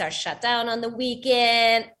 things are shut down on the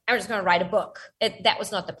weekend, I'm just going to write a book. That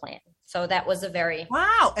was not the plan. So that was a very...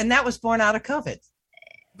 Wow. And that was born out of COVID.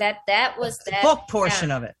 That was the book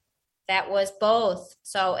portion of it. That was both.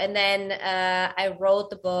 So, and then I wrote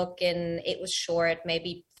the book, and it was short,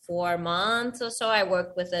 maybe 4 months or so. I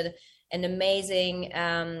worked with an amazing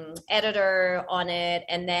editor on it,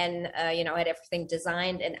 and then, had everything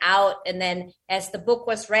designed and out. And then as the book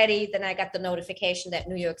was ready, then I got the notification that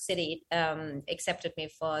New York City accepted me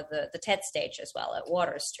for the TED stage as well at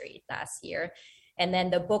Water Street last year. And then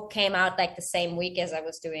the book came out like the same week as I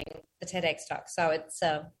was doing the TEDx talk. So it's,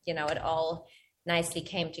 it all nicely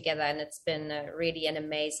came together, and it's been really an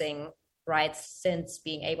amazing ride since,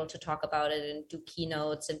 being able to talk about it and do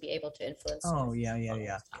keynotes and be able to influence. Oh,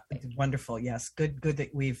 yeah. Wonderful. Yes. Good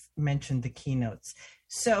that we've mentioned the keynotes.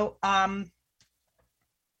 So I'm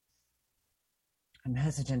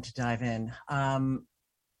hesitant to dive in. Can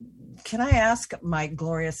I ask my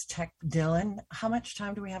glorious tech Dylan, how much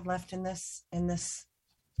time do we have left in this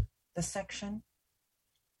section?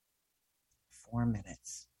 4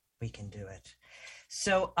 minutes. We can do it.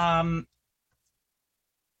 So I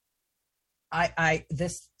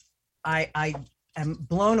am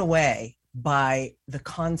blown away by the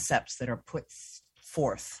concepts that are put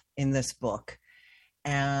forth in this book,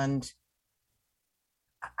 and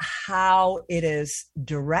how it is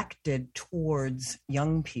directed towards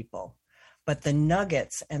young people, but the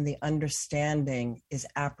nuggets and the understanding is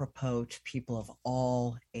apropos to people of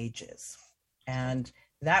all ages. And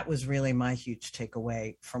that was really my huge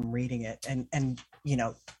takeaway from reading it, and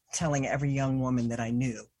telling every young woman that I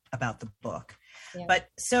knew about the book. Yeah. But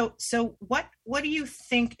so what do you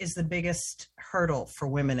think is the biggest hurdle for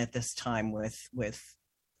women at this time with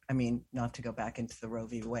I mean, not to go back into the Roe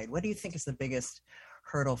v. Wade, what do you think is the biggest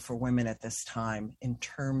hurdle for women at this time in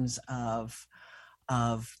terms of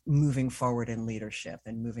moving forward in leadership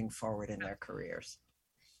and moving forward in their careers?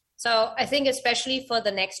 So I think especially for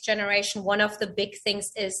the next generation, one of the big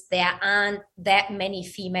things is there aren't that many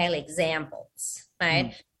female examples,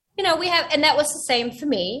 right? We have, and that was the same for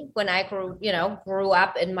me when I grew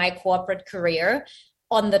up in my corporate career.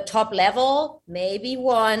 On the top level, maybe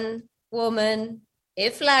one woman,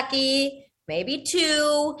 if lucky, maybe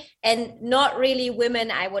two, and not really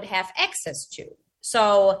women I would have access to.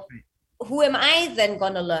 So who am I then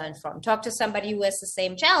going to learn from? Talk to somebody who has the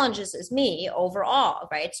same challenges as me overall,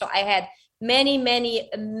 right? So I had many, many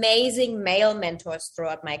amazing male mentors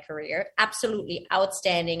throughout my career, absolutely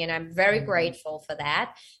outstanding, and I'm very grateful for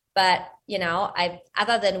that. But,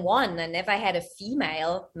 other than one, I never had a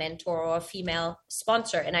female mentor or a female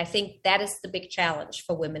sponsor. And I think that is the big challenge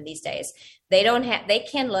for women these days. They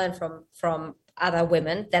can learn from other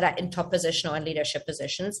women that are in top position or in leadership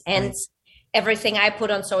positions. And everything I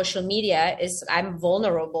put on social media is I'm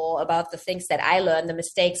vulnerable about the things that I learned, the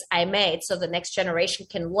mistakes I made, so the next generation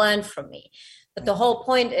can learn from me. But the whole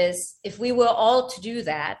point is, if we were all to do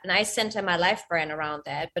that, and I center my life brand around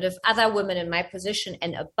that, but if other women in my position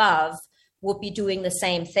and above would be doing the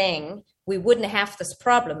same thing, we wouldn't have this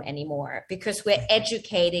problem anymore, because we're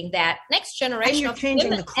educating that next generation. And you're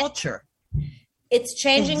changing the culture. It's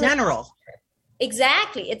changing in general.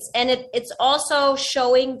 Exactly. It's also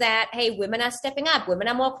showing that, hey, women are stepping up. Women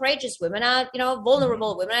are more courageous. Women are,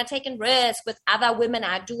 vulnerable. Women are taking risks. With other women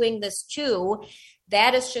are doing this too.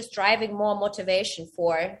 That is just driving more motivation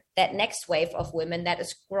for that next wave of women that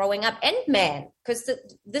is growing up, and men, because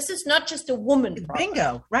this is not just a woman problem.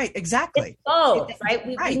 Bingo. Right. Exactly. It's both, right?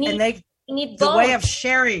 We need both. The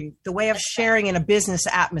way of sharing in a business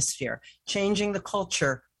atmosphere, changing the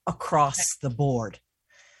culture across the board.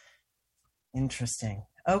 Interesting.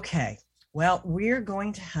 Okay. Well, we're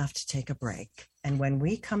going to have to take a break. And when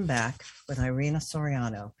we come back with Irina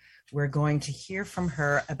Soriano, we're going to hear from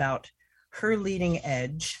her about her leading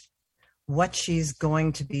edge, what she's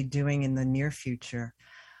going to be doing in the near future,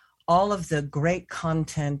 all of the great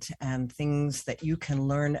content and things that you can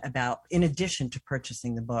learn about, in addition to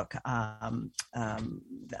purchasing the book, how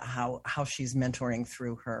she's mentoring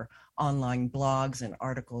through her online blogs and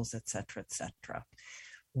articles, et cetera,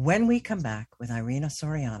 when we come back with Irina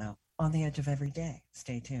Soriano on the Edge of Every Day.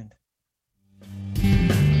 Stay tuned.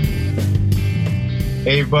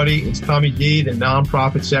 Hey everybody, it's Tommy D, the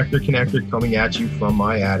Nonprofit Sector Connector, coming at you from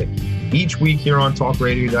my attic. Each week here on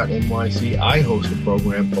talkradio.nyc, I host a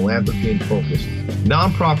program, Philanthropy in Focus.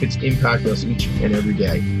 Nonprofits impact us each and every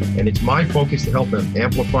day, and it's my focus to help them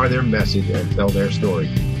amplify their message and tell their story.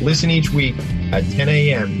 Listen each week at 10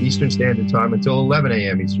 a.m. Eastern Standard Time until 11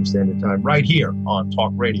 a.m. Eastern Standard Time, right here on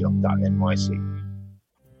talkradio.nyc.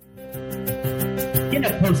 In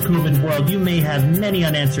a post-COVID world, you may have many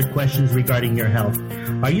unanswered questions regarding your health.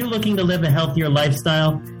 Are you looking to live a healthier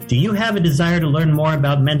lifestyle? Do you have a desire to learn more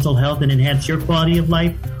about mental health and enhance your quality of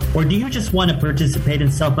life? Or do you just want to participate in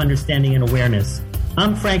self-understanding and awareness?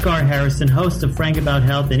 I'm Frank R. Harrison, host of Frank About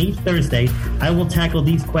Health, and each Thursday, I will tackle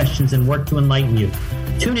these questions and work to enlighten you.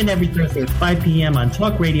 Tune in every Thursday at 5 p.m. on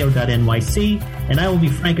talkradio.nyc, and I will be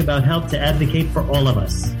Frank About Health to advocate for all of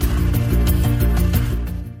us.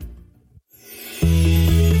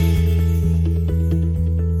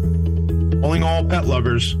 Calling all pet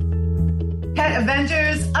lovers. Pet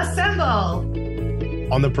Avengers, assemble!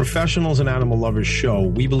 On the Professionals and Animal Lovers show,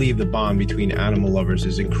 we believe the bond between animal lovers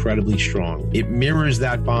is incredibly strong. It mirrors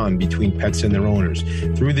that bond between pets and their owners.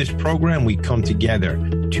 Through this program, we come together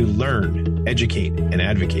to learn, educate, and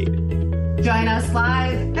advocate. Join us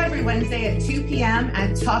live every Wednesday at 2 p.m.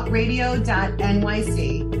 at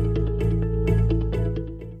talkradio.nyc.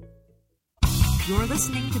 You're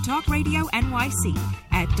listening to Talk Radio NYC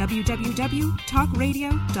at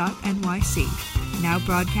www.talkradio.nyc. Now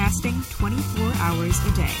broadcasting 24 hours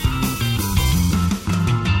a day.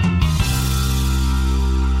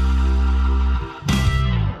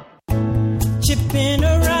 Chipping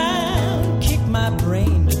around, kick my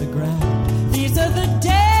brain to the ground. These are the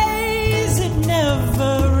days it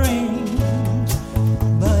never rained,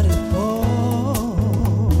 but it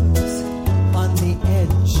pours on the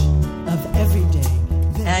edge of every day.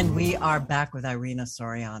 And we are back with Irina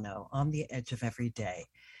Soriano on the Edge of Every Day.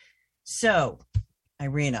 So,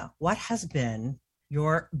 Irina, what has been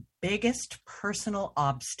your biggest personal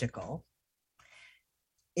obstacle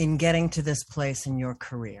in getting to this place in your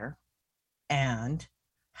career? And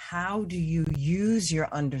how do you use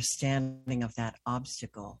your understanding of that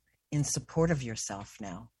obstacle in support of yourself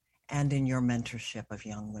now and in your mentorship of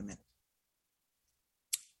young women?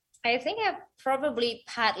 I think I've probably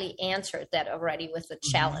partly answered that already with the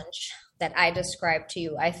challenge that I described to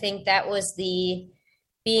you. I think that was the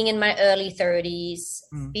being in my early 30s,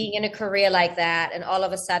 being in a career like that, and all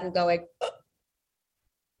of a sudden going,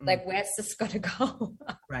 like, where's this going to go?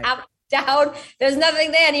 Right. Up, down. There's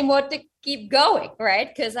nothing there anymore to keep going, right?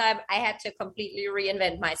 Because I had to completely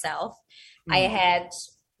reinvent myself. I had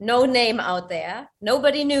no name out there.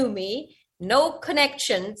 Nobody knew me. No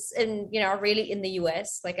connections in, really in the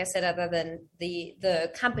US, like I said, other than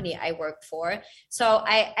the company I worked for. So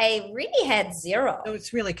I really had zero. So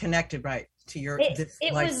it's really connected, right, to your this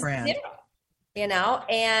life brand. Zero,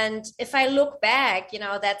 and if I look back,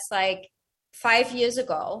 that's like 5 years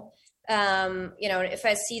ago. if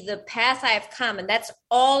I see the path I've come, and that's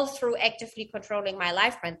all through actively controlling my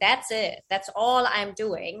life brand, that's it. That's all I'm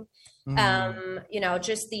doing.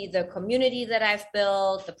 Just the community that I've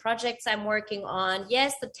built, the projects I'm working on.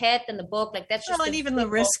 Yes, the TED and the book, like that's just. Well, and even the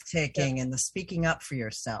risk taking and the speaking up for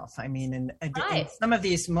yourself. I mean, and some of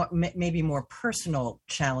these maybe more personal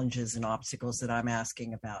challenges and obstacles that I'm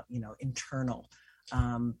asking about, internal.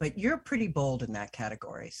 But you're pretty bold in that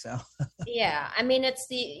category. So yeah, I mean, it's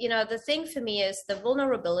the thing for me is the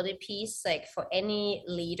vulnerability piece, like for any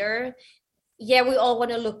leader. Yeah, we all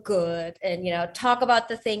want to look good and, talk about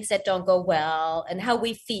the things that don't go well and how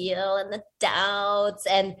we feel and the doubts.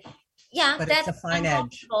 And yeah, but that's it's a fine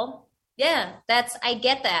edge. Yeah, I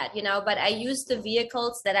get that, but I use the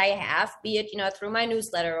vehicles that I have, be it, through my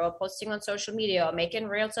newsletter or posting on social media or making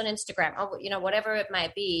reels on Instagram or, whatever it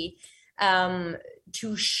might be,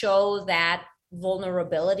 to show that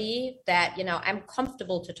vulnerability that, I'm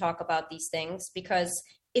comfortable to talk about these things, because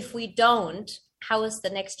if we don't, how is the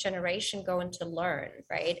next generation going to learn,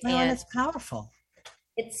 right? Well, and it's powerful.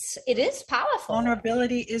 It is powerful.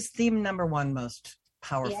 Vulnerability is the number one most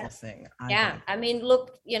powerful thing. I mean,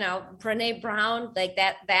 look, Brene Brown, like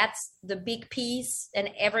that's the big piece and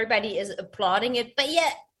everybody is applauding it, but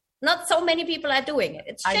yet not so many people are doing it.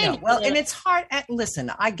 It's changing. I know. Well, and it's hard.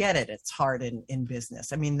 Listen, I get it. It's hard in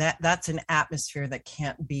business. I mean, that's an atmosphere that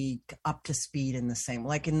can't be up to speed in the same,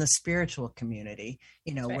 like in the spiritual community,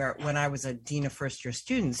 where when I was a dean of first year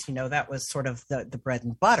students, that was sort of the bread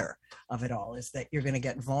and butter of it all, is that you're going to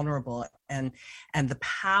get vulnerable, and the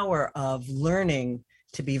power of learning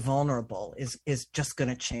to be vulnerable is just going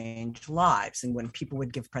to change lives. And when people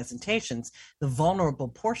would give presentations, the vulnerable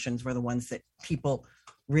portions were the ones that people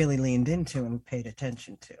really leaned into and paid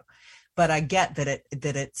attention to. But I get that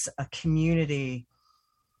it's a community,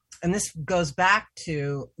 and this goes back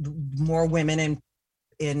to more women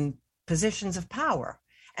in positions of power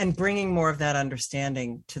and bringing more of that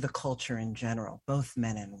understanding to the culture in general, both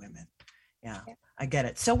men and women. Yeah, I get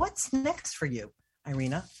it. So what's next for you,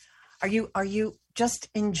 Irina? Are you just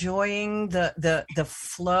enjoying the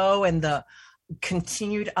flow and the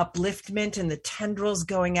continued upliftment and the tendrils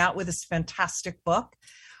going out with this fantastic book?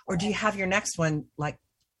 Or do you have your next one like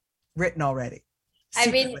written already?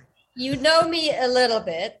 Secretly? I mean, you know me a little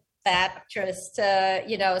bit, that just,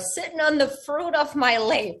 sitting on the fruit of my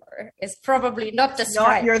labor is probably not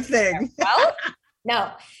not your thing. Well,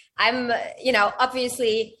 no, I'm,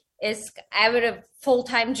 obviously I have a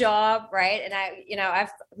full-time job, right? And I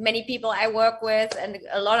have many people I work with and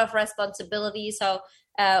a lot of responsibility. So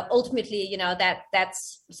ultimately,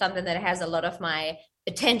 that's something that has a lot of my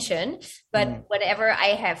attention. But whenever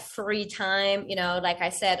I have free time, like I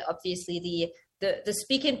said, obviously the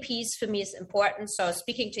speaking piece for me is important. So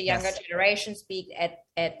speaking to younger generations, speak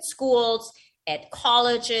at schools, at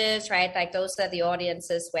colleges, right? Like those are the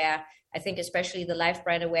audiences where I think especially the life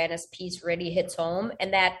brand awareness piece really hits home.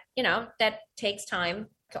 And that, that takes time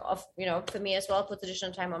for me as well, puts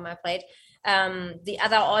additional time on my plate. The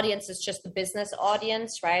other audience is just the business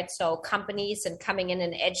audience, right? So companies and coming in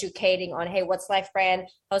and educating on, hey, what's life brand?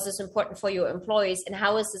 How is this important for your employees? And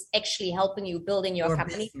how is this actually helping you building your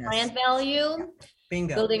company brand value?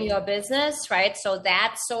 Bingo. Building your business, right? So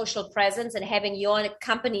that social presence and having your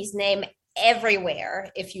company's name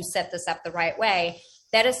everywhere, if you set this up the right way,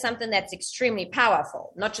 that is something that's extremely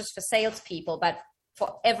powerful, not just for salespeople, but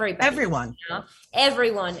for everybody.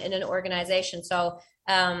 Everyone in an organization. So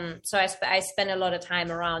I spend a lot of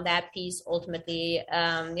time around that piece. Ultimately,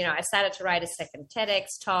 I started to write a second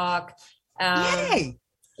TEDx talk. Yay!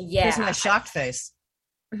 Yeah. Here's my shocked face.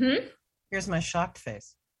 Mm-hmm. Here's my shocked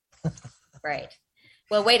face. Right.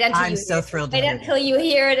 Well, wait until I'm so thrilled. Wait until you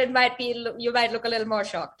hear it. You might look a little more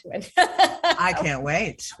shocked to it. I can't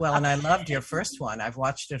wait. Well, and I loved your first one. I've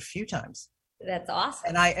watched it a few times. That's awesome.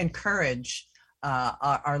 And I encourage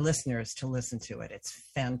our listeners to listen to it. It's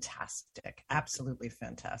fantastic. Absolutely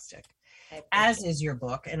fantastic. As is your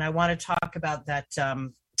book. And I want to talk about that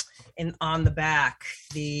on the back,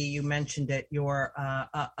 you mentioned it, your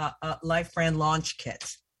Life Brand Launch Kit.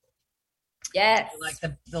 Yes. Like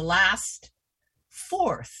the last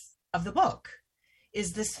fourth of the book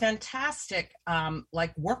is this fantastic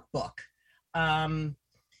workbook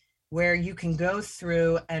where you can go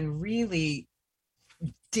through and really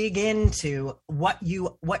dig into what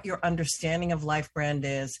your understanding of life brand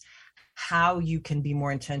is, how you can be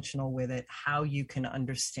more intentional with it, how you can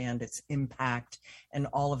understand its impact and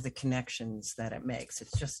all of the connections that it makes.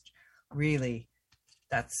 It's just really,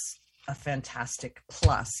 that's a fantastic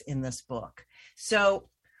plus in this book. So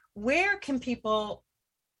where can people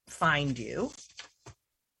find you?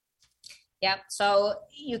 Yeah, so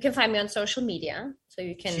you can find me on social media. So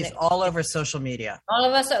you can. She's all over social media. All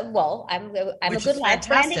of us. Well, I'm a good life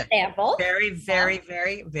brand example. Very, very,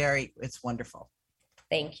 very, very. It's wonderful.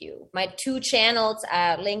 Thank you. My 2 channels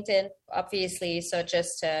are LinkedIn, obviously. So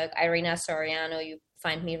just Irina Soriano, you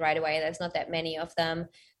find me right away. There's not that many of them.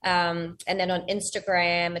 And then on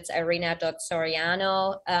Instagram, it's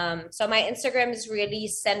irina.soriano. So my Instagram is really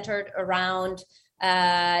centered around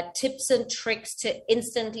tips and tricks to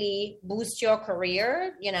instantly boost your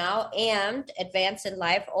career, and advance in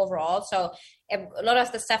life overall. So a lot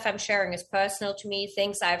of the stuff I'm sharing is personal to me,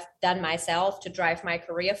 things I've done myself to drive my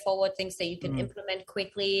career forward, things that you can implement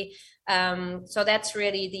quickly. So that's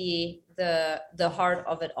really the heart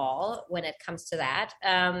of it all when it comes to that.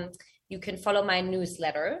 You can follow my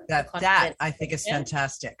newsletter. That I think is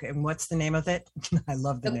fantastic. And what's the name of it? I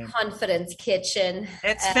love the name. Confidence Kitchen.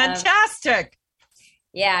 It's fantastic.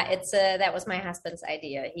 Yeah, it's that was my husband's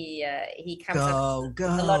idea. He comes up with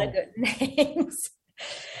a lot of good names.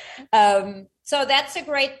 So that's a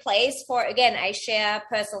great place for, again, I share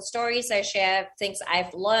personal stories. I share things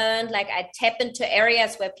I've learned. Like I tap into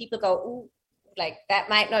areas where people go, ooh, like that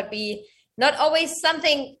might not always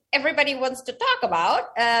something everybody wants to talk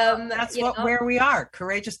about. That's where we are.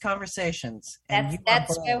 Courageous conversations.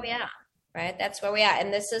 That's where we are. Right. That's where we are.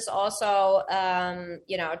 And this is also,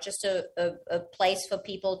 just a place for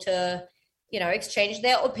people to, exchange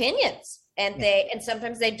their opinions. And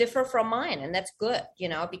sometimes they differ from mine. And that's good,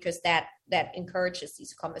 because that encourages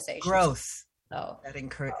these conversations. Growth.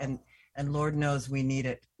 And Lord knows we need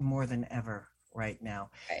it more than ever right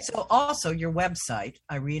now. Right. So also your website,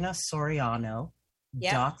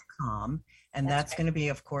 irinasoriano.com. And that's going to be,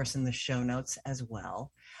 of course, in the show notes as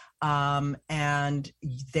well. And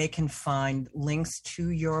they can find links to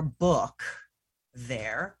your book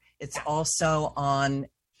there. It's also on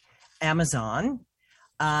Amazon.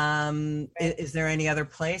 Is there any other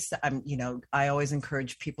place that I always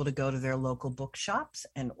encourage people to go to their local bookshops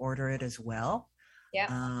and order it as well.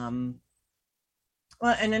 Yeah.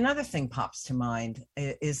 Well, and another thing pops to mind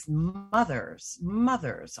is mothers,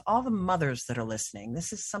 all the mothers that are listening.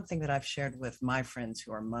 This is something that I've shared with my friends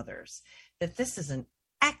who are mothers, that this is an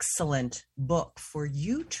excellent book for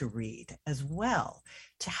you to read as well,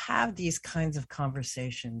 to have these kinds of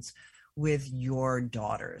conversations with your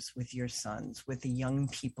daughters, with your sons, with the young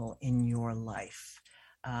people in your life.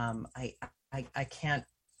 I can't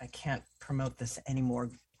promote this anymore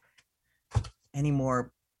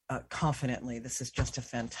confidently. This is just a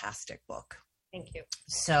fantastic book. Thank you.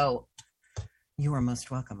 So you are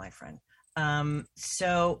most welcome, my friend.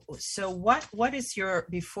 So what is your,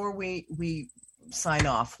 before we sign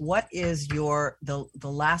off, what is the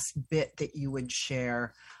last bit that you would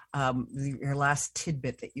share, your last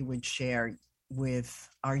tidbit that you would share with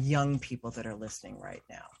our young people that are listening right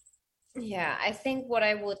now? Yeah, I think what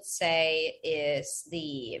I would say is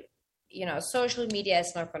social media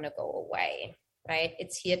is not going to go away, right?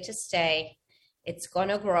 It's here to stay. It's going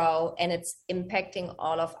to grow, and it's impacting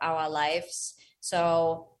all of our lives.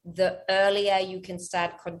 So the earlier you can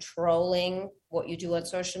start controlling what you do on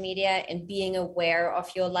social media and being aware of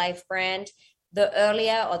your life brand, the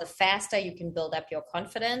earlier or the faster you can build up your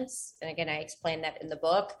confidence. And again, I explain that in the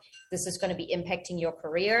book. This is going to be impacting your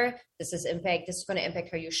career. This is going to impact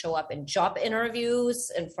how you show up in job interviews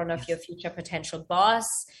in front of your future potential boss,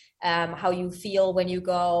 how you feel when you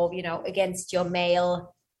go, against your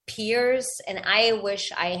male peers. And I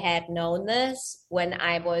wish I had known this when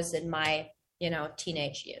I was in my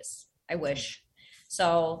teenage years. I wish.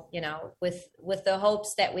 So, with the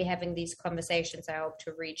hopes that we're having these conversations, I hope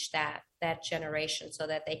to reach that generation so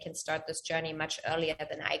that they can start this journey much earlier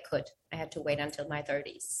than I could. I had to wait until my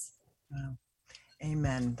 30s. Wow.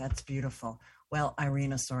 Amen. That's beautiful. Well,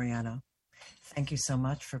 Irina Soriano, thank you so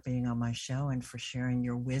much for being on my show and for sharing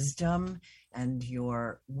your wisdom and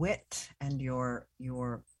your wit and your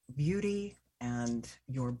beauty and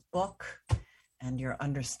your book and your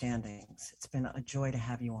understandings. It's been a joy to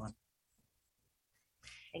have you on.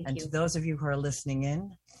 Thank and you. To those of you who are listening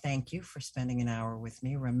in, thank you for spending an hour with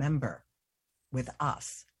me. Remember,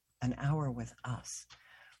 an hour with us.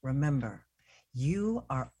 Remember, you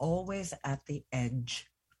are always at the edge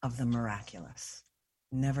of the miraculous.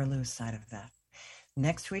 Never lose sight of that.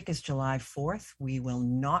 Next week is July 4th. We will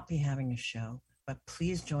not be having a show, but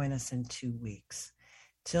please join us in 2 weeks.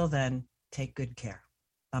 Till then, take good care.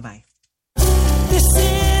 Bye-bye. This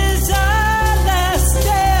is our last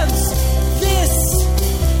dance. This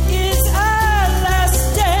is our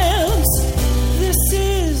last dance. This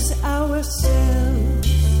is ourselves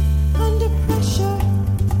under pressure.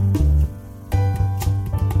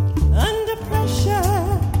 Under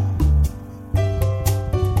pressure.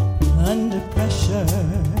 Under pressure.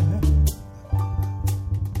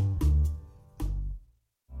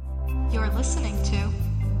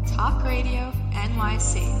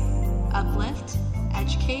 Uplift,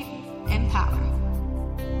 educate, empower.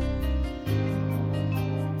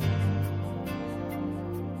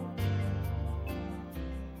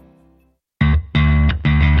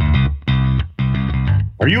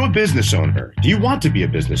 Are you a business owner? Do you want to be a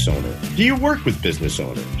business owner? Do you work with business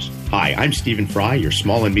owners? Hi, I'm Stephen Fry, your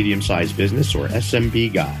small and medium-sized business or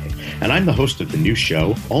SMB guy, and I'm the host of the new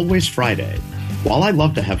show, Always Friday. While I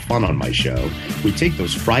love to have fun on my show, we take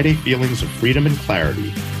those Friday feelings of freedom and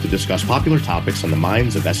clarity to discuss popular topics on the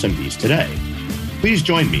minds of SMBs today. Please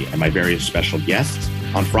join me and my various special guests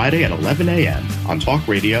on Friday at 11 a.m. on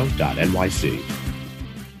talkradio.nyc.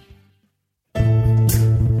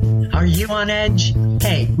 Are you on edge?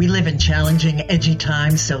 Hey, we live in challenging, edgy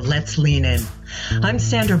times, so let's lean in. I'm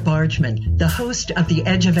Sandra Bargman, the host of The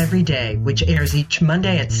Edge of Every Day, which airs each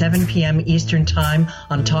Monday at 7 p.m. Eastern Time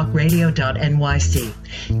on talkradio.nyc.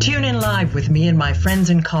 Tune in live with me and my friends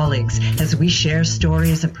and colleagues as we share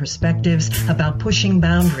stories and perspectives about pushing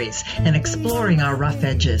boundaries and exploring our rough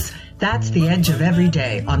edges. That's The Edge of Every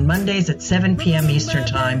Day on Mondays at 7 p.m. Eastern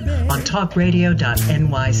Time on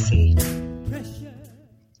talkradio.nyc.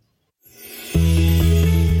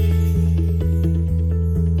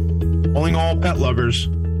 Calling all pet lovers.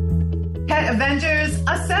 Pet Avengers,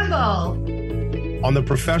 assemble! On the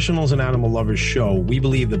Professionals and Animal Lovers show, we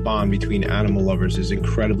believe the bond between animal lovers is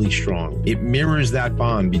incredibly strong. It mirrors that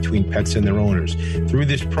bond between pets and their owners. Through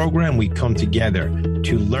this program, we come together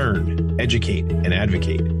to learn, educate, and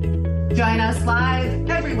advocate. Join us live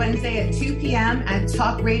every Wednesday at 2 p.m. at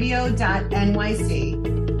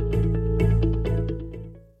talkradio.nyc.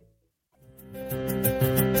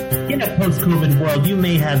 In a post-COVID world, you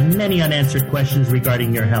may have many unanswered questions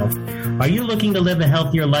regarding your health. Are you looking to live a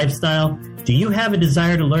healthier lifestyle? Do you have a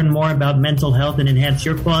desire to learn more about mental health and enhance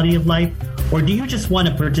your quality of life? Or do you just want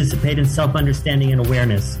to participate in self-understanding and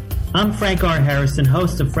awareness? I'm Frank R. Harrison,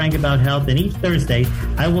 host of Frank About Health, and each Thursday,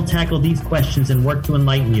 I will tackle these questions and work to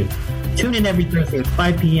enlighten you. Tune in every Thursday at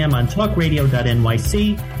 5 p.m. on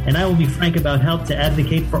talkradio.nyc, and I will be Frank About Health to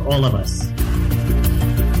advocate for all of us.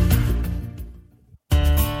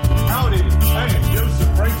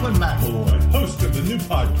 Franklin McElroy, host of the new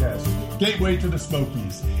podcast, Gateway to the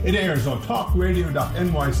Smokies. It airs on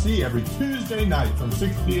talkradio.nyc every Tuesday night from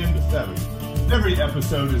 6 p.m. to 7. Every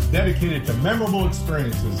episode is dedicated to memorable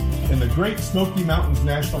experiences in the Great Smoky Mountains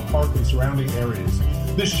National Park and surrounding areas.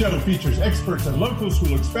 This show features experts and locals who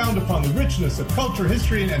will expound upon the richness of culture,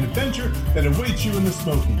 history, and adventure that awaits you in the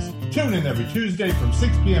Smokies. Tune in every Tuesday from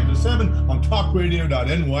 6 p.m. to 7 on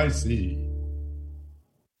talkradio.nyc.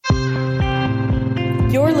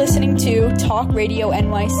 You're listening to Talk Radio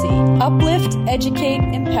NYC. Uplift, educate,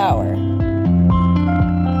 empower.